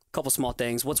 a couple small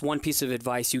things. What's one piece of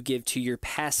advice you give to your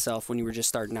past self when you were just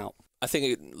starting out? I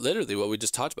think literally what we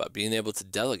just talked about, being able to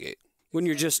delegate. When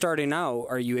you're just starting out,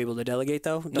 are you able to delegate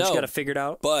though? Don't you got to figure it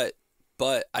out?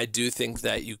 But I do think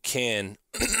that you can.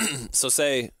 So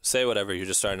say whatever, you're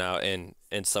just starting out and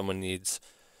someone needs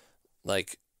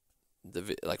like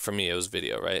for me it was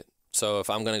video, right? So if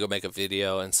I'm going to go make a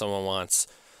video and someone wants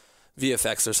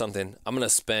VFX or something, I'm going to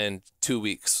spend 2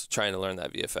 weeks trying to learn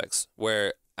that VFX,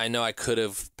 where I know I could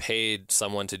have paid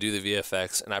someone to do the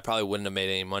VFX and I probably wouldn't have made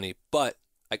any money, but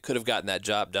I could have gotten that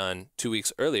job done 2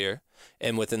 weeks earlier.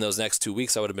 And within those next 2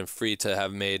 weeks, I would have been free to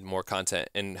have made more content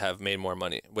and have made more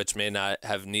money, which may not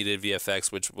have needed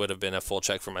VFX, which would have been a full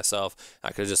check for myself. I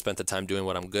could have just spent the time doing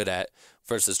what I'm good at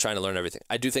versus trying to learn everything.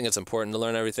 I do think it's important to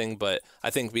learn everything, but I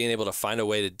think being able to find a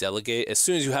way to delegate as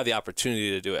soon as you have the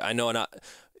opportunity to do it. I know not,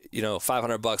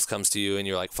 $500 comes to you and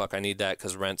you're like, fuck, I need that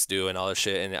because rent's due and all this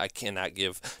shit, and I cannot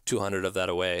give 200 of that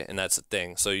away, and that's the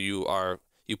thing. So you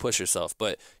push yourself,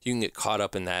 but you can get caught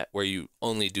up in that where you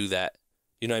only do that.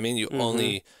 You know what I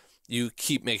mean? You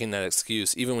keep making that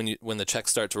excuse, even when the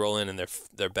checks start to roll in and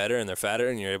they're better and they're fatter,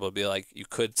 and you're able to be like, you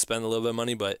could spend a little bit of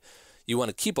money, but you want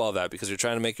to keep all that because you're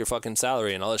trying to make your fucking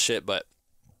salary and all this shit. But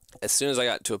as soon as I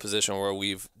got to a position where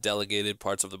we've delegated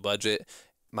parts of the budget,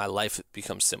 my life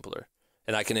becomes simpler,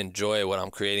 and I can enjoy what I'm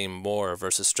creating more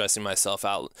versus stressing myself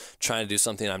out trying to do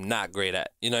something I'm not great at.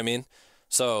 You know what I mean?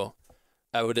 So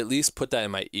I would at least put that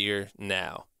in my ear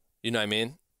now. You know what I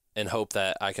mean? And hope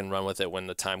that I can run with it when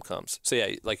the time comes. So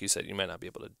yeah, like you said, you might not be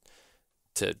able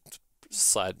to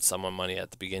slide someone money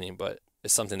at the beginning, but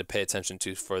it's something to pay attention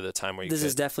to for the time where you This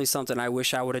is definitely something I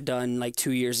wish I would have done like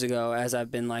 2 years ago as I've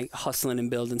been like hustling and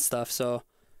building stuff. So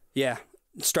yeah,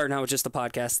 starting out with just the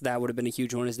podcast, that would have been a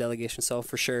huge one, is delegation. So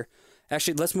for sure.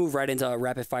 Actually, let's move right into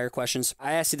rapid fire questions.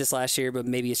 I asked you this last year, but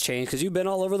maybe it's changed because you've been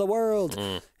all over the world.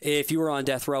 If you were on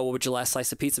death row, what would your last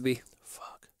slice of pizza be?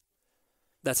 Fuck.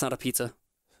 That's not a pizza.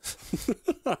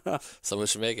 Someone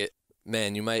should make it.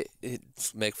 Man, you might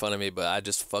make fun of me, but I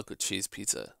just fuck with cheese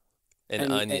pizza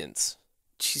and onions.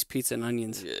 Cheese pizza and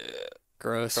onions. Yeah.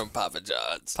 Gross. From Papa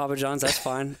John's. Papa John's, that's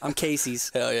fine. I'm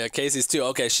Casey's. Hell yeah, Casey's too.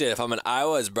 Okay, shit. If I'm in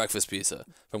Iowa, it's breakfast pizza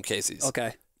from Casey's.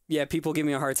 Okay. Yeah, people give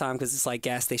me a hard time because it's like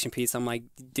gas station pizza. I'm like,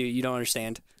 dude, you don't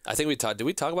understand. I think did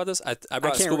we talk about this? I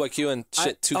brought Schoolboy Q and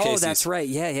shit to Casey's. Oh, that's right.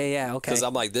 Yeah. Okay. Because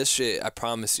I'm like, this shit, I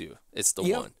promise you, it's the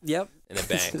one. Yep. And it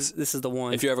bangs. This is the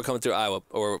one. If you're ever coming through Iowa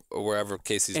or wherever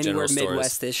Casey's General Store is.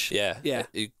 Midwest-ish. Yeah.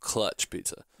 You clutch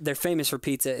pizza. They're famous for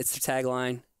pizza. It's their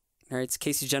tagline. All right, it's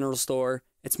Casey's General Store.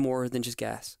 It's more than just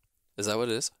gas. Is that what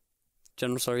it is?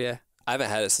 General Store, yeah. I haven't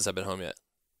had it since I've been home yet.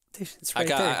 Dude, it's right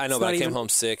there. I know, It's but I not came even- home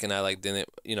sick and I like didn't.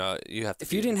 You know, you have to.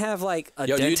 If you didn't have like a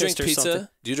Yo, do you drink dentist or pizza? something.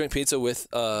 Do you drink pizza with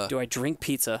Do I drink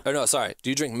pizza? Or no, sorry. Do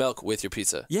you drink milk with your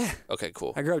pizza? Yeah. Okay,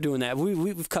 cool. I grew up doing that.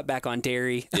 We've cut back on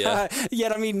dairy. Yeah.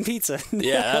 Yet I'm eating pizza.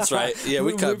 Yeah, that's right. Yeah,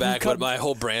 we cut back, cut- but my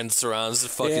whole brand surrounds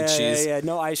fucking yeah, cheese. Yeah,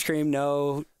 no ice cream,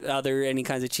 no other any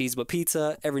kinds of cheese, but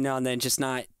pizza every now and then, just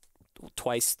not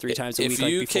twice, 3 times a week. If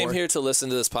like you before. came here to listen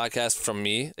to this podcast from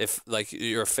me, if like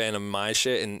you're a fan of my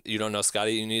shit and you don't know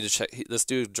Scotty, you need to check. This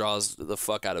dude draws the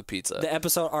fuck out of pizza. The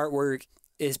episode artwork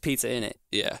is pizza in it.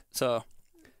 Yeah, So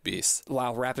beast.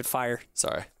 wow, rapid fire.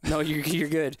 Sorry. No, you're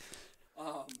good.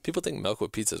 People think milk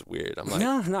with pizza is weird. I'm like,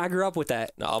 No, I grew up with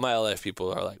that. no, all my LF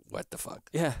people are like, what the fuck?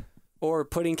 Yeah. Or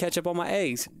putting ketchup on my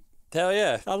eggs. Hell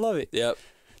yeah. I love it. Yep.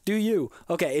 Do you?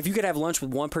 Okay, if you could have lunch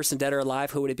with one person dead or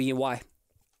alive, who would it be and why?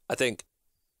 I think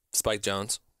Spike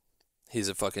Jonze. He's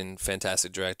a fucking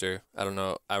fantastic director. I don't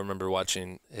know. I remember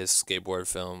watching his skateboard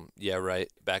film, Yeah Right,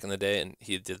 back in the day, and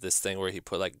he did this thing where he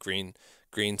put like green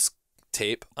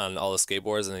tape on all the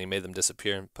skateboards, and then he made them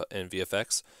disappear and put in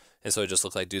VFX. And so it just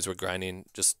looked like dudes were grinding,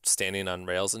 just standing on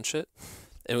rails and shit.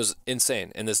 It was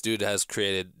insane. And this dude has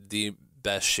created the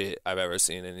best shit I've ever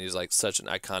seen, and he's like such an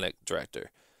iconic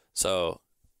director. So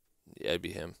yeah, it'd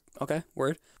be him. Okay,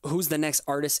 word. Who's the next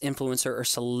artist, influencer, or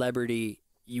celebrity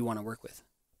you want to work with?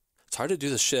 It's hard to do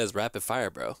this shit as rapid fire,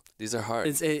 bro. These are hard.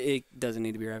 It doesn't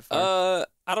need to be rapid fire.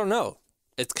 I don't know.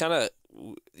 It's kind of,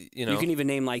 you know, You can even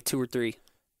name like 2 or 3.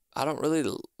 I don't really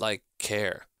like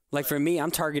care. Like for me,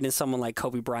 I'm targeting someone like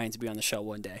Kobe Bryant to be on the show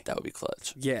one day. That would be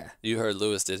clutch. Yeah. You heard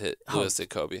Lewis did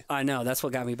Kobe. I know. That's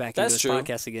what got me back That's into true. this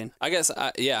podcast again. I guess,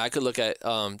 I could look at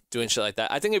doing shit like that.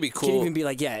 I think it'd be Can cool. even be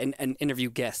like, an interview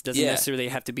guest. Doesn't Yeah. necessarily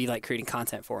have to be like creating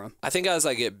content for them. I think as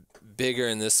I get bigger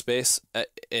in this space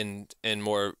and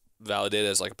more validated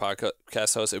as like a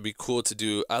podcast host, it'd be cool to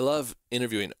do. I love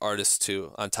interviewing artists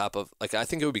too. On top of like, I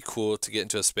think it would be cool to get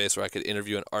into a space where I could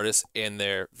interview an artist and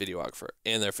their videographer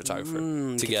and their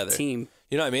photographer together. Get the team.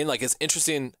 You know what I mean? Like it's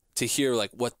interesting to hear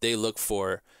like what they look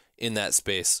for in that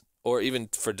space, or even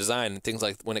for design and things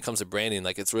like when it comes to branding.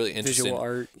 Like it's really interesting. Visual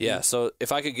art. Yeah. So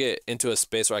if I could get into a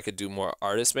space where I could do more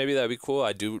artists, maybe that'd be cool.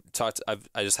 I do talk.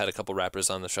 I just had a couple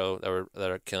rappers on the show that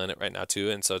are killing it right now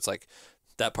too, and so it's like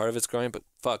that part of it's growing. But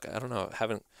fuck, I don't know.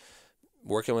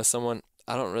 Working with someone,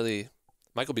 I don't really.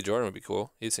 Michael B. Jordan would be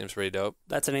cool. He seems pretty dope.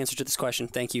 That's an answer to this question.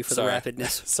 Thank you for the Sorry.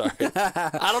 rapidness. Sorry.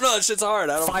 I don't know. That shit's hard.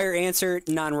 I don't. Fire answer,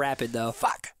 non-rapid though.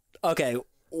 Fuck. Okay,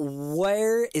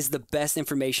 where is the best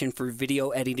information for video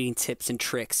editing tips and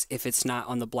tricks if it's not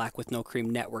on the Black with No Cream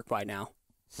network right now?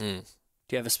 Do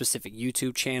you have a specific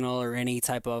YouTube channel or any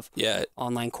type of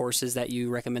online courses that you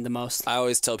recommend the most? I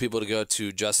always tell people to go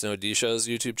to Justin Odisha's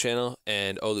YouTube channel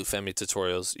and Olufemi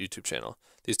Tutorials YouTube channel.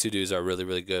 These two dudes are really,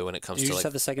 really good when it comes Did you to just like.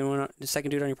 have the second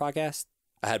dude on your podcast?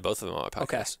 I had both of them on my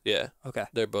podcast. Yeah, Okay.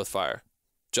 they're both fire.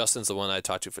 Justin's the one I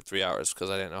talked to for 3 hours because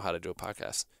I didn't know how to do a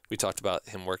podcast. We talked about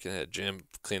him working at a gym,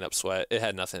 clean up sweat. It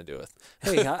had nothing to do with.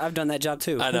 Hey, I've done that job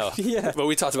too. I know. Yeah. But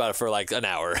we talked about it for like an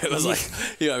hour. It was like,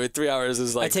 3 hours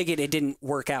is like. I take it didn't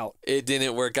work out. It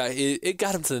didn't work out. It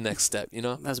got him to the next step, you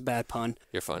know? That's a bad pun.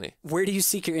 You're funny. Where do you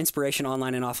seek your inspiration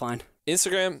online and offline?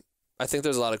 Instagram. I think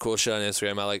there's a lot of cool shit on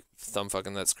Instagram. I like thumb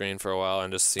fucking that screen for a while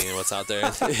and just seeing what's out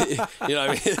there. You know what I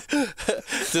mean?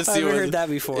 Just I've never heard that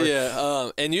before.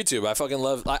 Yeah. And YouTube. I fucking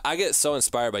love. I get so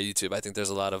inspired by YouTube. I think there's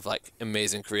a lot of like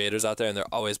amazing creators out there, and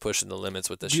they're always pushing the limits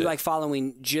with this Do shit. you like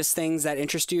following just things that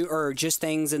interest you, or just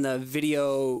things in the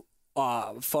video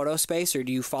photo space, or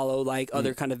do you follow like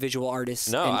other kind of visual artists?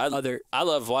 No, and I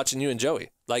love watching you and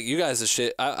Joey. Like you guys'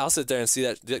 shit. I'll sit there and see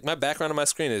that. Like, my background on my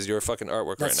screen is your fucking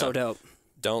artwork That's right now. so dope.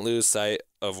 Don't lose sight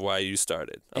of why you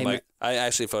started. I'm Amen. like, I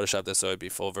actually photoshopped this so it'd be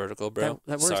full vertical, bro.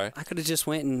 That works. Sorry. I could have just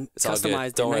went and It's all good.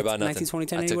 customized. Don't worry about nothing. 1920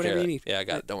 I 1080, took whatever care of you it. need. Yeah, I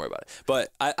got it. Don't worry about it. But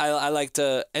I like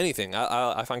to anything.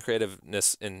 I find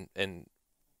creativeness in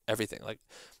everything. Like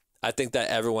I think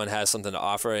that everyone has something to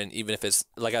offer, and even if it's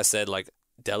like I said, like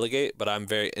delegate. But I'm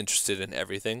very interested in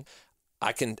everything.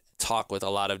 I can talk with a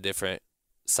lot of different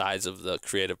sides of the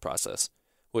creative process,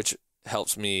 which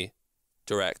helps me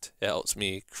direct. It helps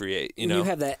me create. You know, you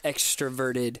have that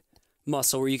extroverted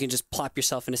muscle where you can just plop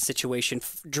yourself in a situation,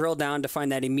 drill down to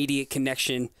find that immediate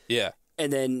connection. Yeah.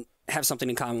 And then have something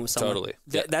in common with someone. Totally.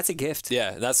 That's a gift.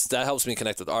 Yeah, that helps me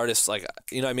connect with artists. Like,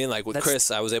 you know what I mean? Like with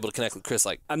Chris, I was able to connect with Chris.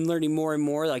 Like, I'm learning more and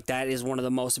more. Like that is one of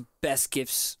the most best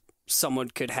gifts someone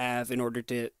could have in order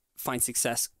to find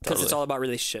success, because it's all about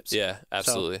relationships. Yeah,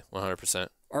 absolutely, 100%.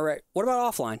 All right. What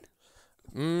about offline?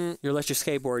 Your electric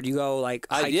skateboard. You go like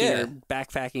hiking or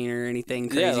backpacking or anything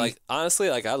crazy? Yeah, like honestly,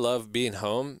 like I love being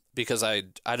home because I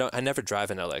never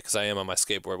drive in LA because I am on my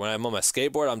skateboard. When I'm on my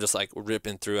skateboard, I'm just like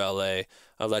ripping through LA,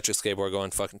 electric skateboard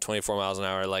going fucking 24 miles an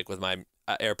hour, like with my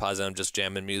AirPods and I'm just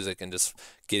jamming music and just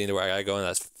getting to where I gotta go, and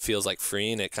that feels like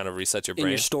freeing. It kind of resets your brain.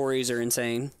 And your stories are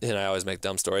insane. And I always make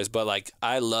dumb stories, but like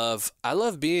I love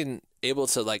being able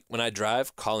to, like, when I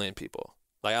drive, calling people.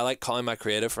 Like I like calling my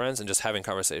creative friends and just having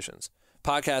conversations.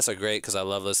 Podcasts are great because I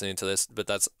love listening to this, but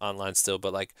that's online still.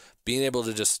 But like being able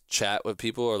to just chat with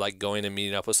people, or like going and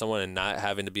meeting up with someone and not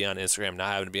having to be on Instagram,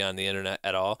 not having to be on the internet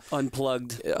at all.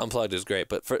 Unplugged. Unplugged is great.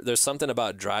 But there's something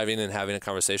about driving and having a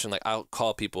conversation. Like I'll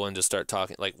call people and just start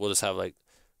talking. Like we'll just have like,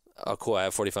 oh cool, I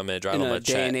have 45-minute drive. In on my a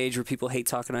day and age where people hate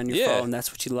talking on your phone,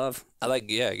 that's what you love. I like,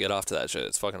 get off to that shit.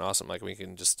 It's fucking awesome. Like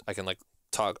I can like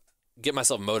talk, get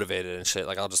myself motivated and shit.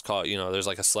 Like I'll just call, there's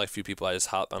like a select few people I just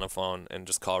hop on a phone and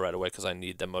just call right away because I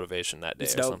need the motivation that day.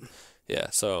 It's or dope. something. Yeah,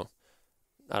 so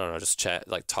I don't know, just chat,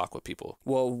 like talk with people.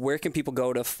 Well, where can people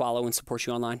go to follow and support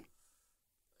you online?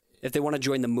 If they want to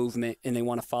join the movement and they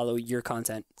want to follow your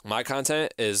content. My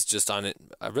content is just on it.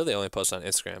 I really only post on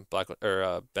Instagram,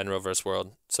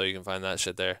 BenRealVsWorld, so you can find that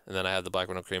shit there. And then I have the Black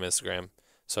Widow Cream Instagram.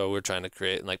 So we're trying to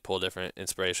create and like pull different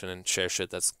inspiration and share shit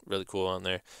that's really cool on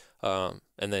there.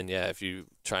 And then, if you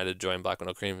try to join Black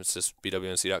Widow Cream, it's just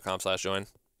BWNC.com/join.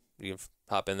 You can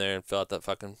hop in there and fill out that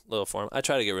fucking little form. I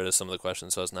try to get rid of some of the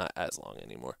questions so it's not as long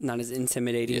anymore. Not as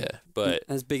intimidating. Yeah, but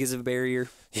as big as a barrier.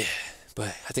 Yeah, but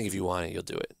I think if you want it, you'll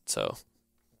do it. So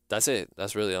that's it.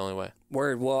 That's really the only way.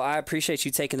 Word. Well, I appreciate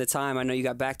you taking the time. I know you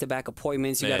got back-to-back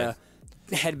appointments. You got to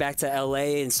head back to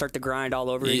LA and start the grind all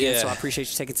over again. So I appreciate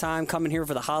you taking time, coming here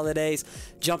for the holidays,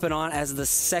 jumping on as the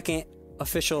second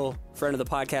official friend of the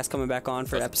podcast, coming back on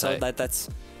for an episode. That's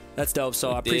dope.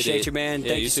 So I appreciate you, man.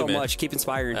 Thank you so much. Keep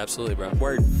inspiring. Absolutely, bro.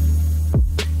 Word.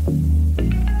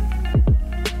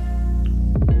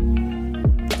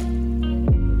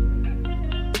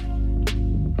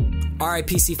 All right,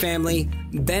 PC family.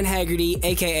 Ben Haggerty,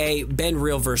 aka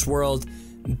BenRealVsWorld.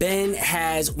 Ben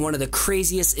has one of the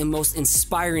craziest and most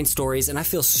inspiring stories, and I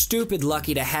feel stupid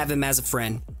lucky to have him as a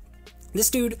friend. This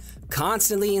dude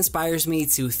constantly inspires me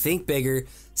to think bigger,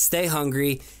 stay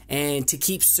hungry, and to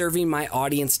keep serving my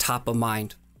audience top of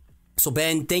mind. So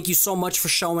Ben, thank you so much for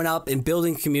showing up and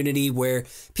building a community where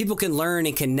people can learn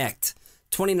and connect.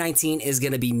 2019 is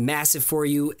going to be massive for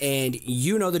you, and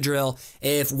you know the drill.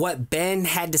 If what Ben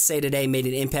had to say today made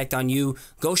an impact on you,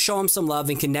 go show him some love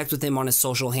and connect with him on his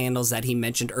social handles that he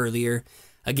mentioned earlier.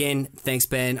 Again, thanks,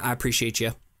 Ben. I appreciate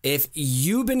you. If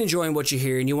you've been enjoying what you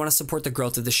hear and you want to support the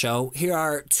growth of the show, here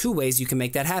are 2 ways you can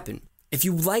make that happen. If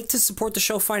you'd like to support the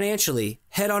show financially,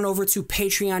 head on over to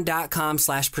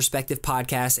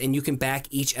patreon.com/perspectivepodcast and you can back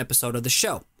each episode of the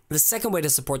show. The second way to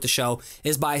support the show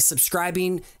is by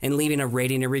subscribing and leaving a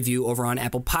rating and review over on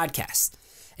Apple Podcasts.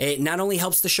 It not only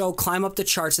helps the show climb up the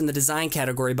charts in the design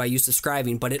category by you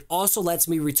subscribing, but it also lets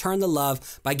me return the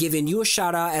love by giving you a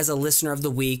shout out as a listener of the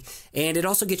week. And it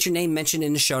also gets your name mentioned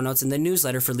in the show notes in the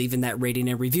newsletter for leaving that rating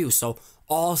and review. So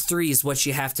all 3 is what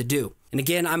you have to do. And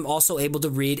again, I'm also able to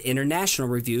read international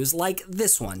reviews like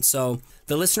this one. So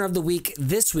the listener of the week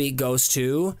this week goes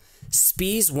to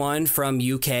Spees1 from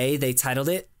UK. They titled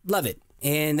it, Love It.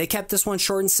 And they kept this one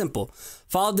short and simple.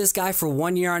 Followed this guy for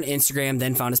 1 year on Instagram,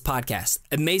 then found his podcast.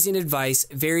 Amazing advice,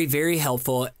 very, very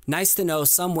helpful. Nice to know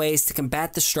some ways to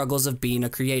combat the struggles of being a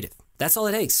creative. That's all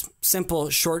it takes. Simple,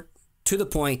 short, to the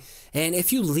point. And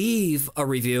if you leave a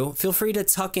review, feel free to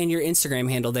tuck in your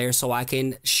Instagram handle there so I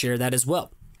can share that as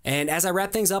well. And as I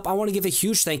wrap things up, I want to give a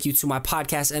huge thank you to my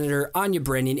podcast editor, Áine,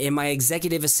 Brennan, and my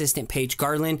executive assistant, Paige,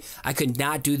 Garland. I could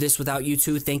not do this without you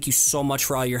two. Thank you so much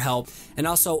for all your help. And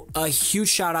also, a huge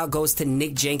shout out goes to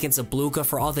Nick Jenkins of Blookah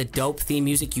for all the dope theme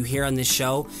music you hear on this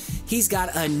show. He's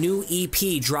got a new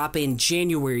EP dropping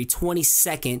January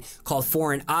 22nd called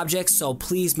Foreign Objects, so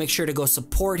please make sure to go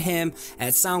support him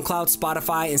at SoundCloud,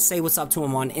 Spotify, and say what's up to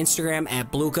him on Instagram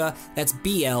at Blookah. That's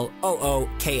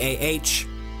BLOOKAH.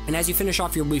 And as you finish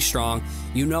off your week strong,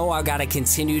 you know I gotta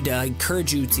continue to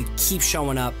encourage you to keep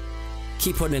showing up,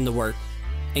 keep putting in the work,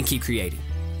 and keep creating.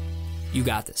 You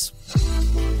got this.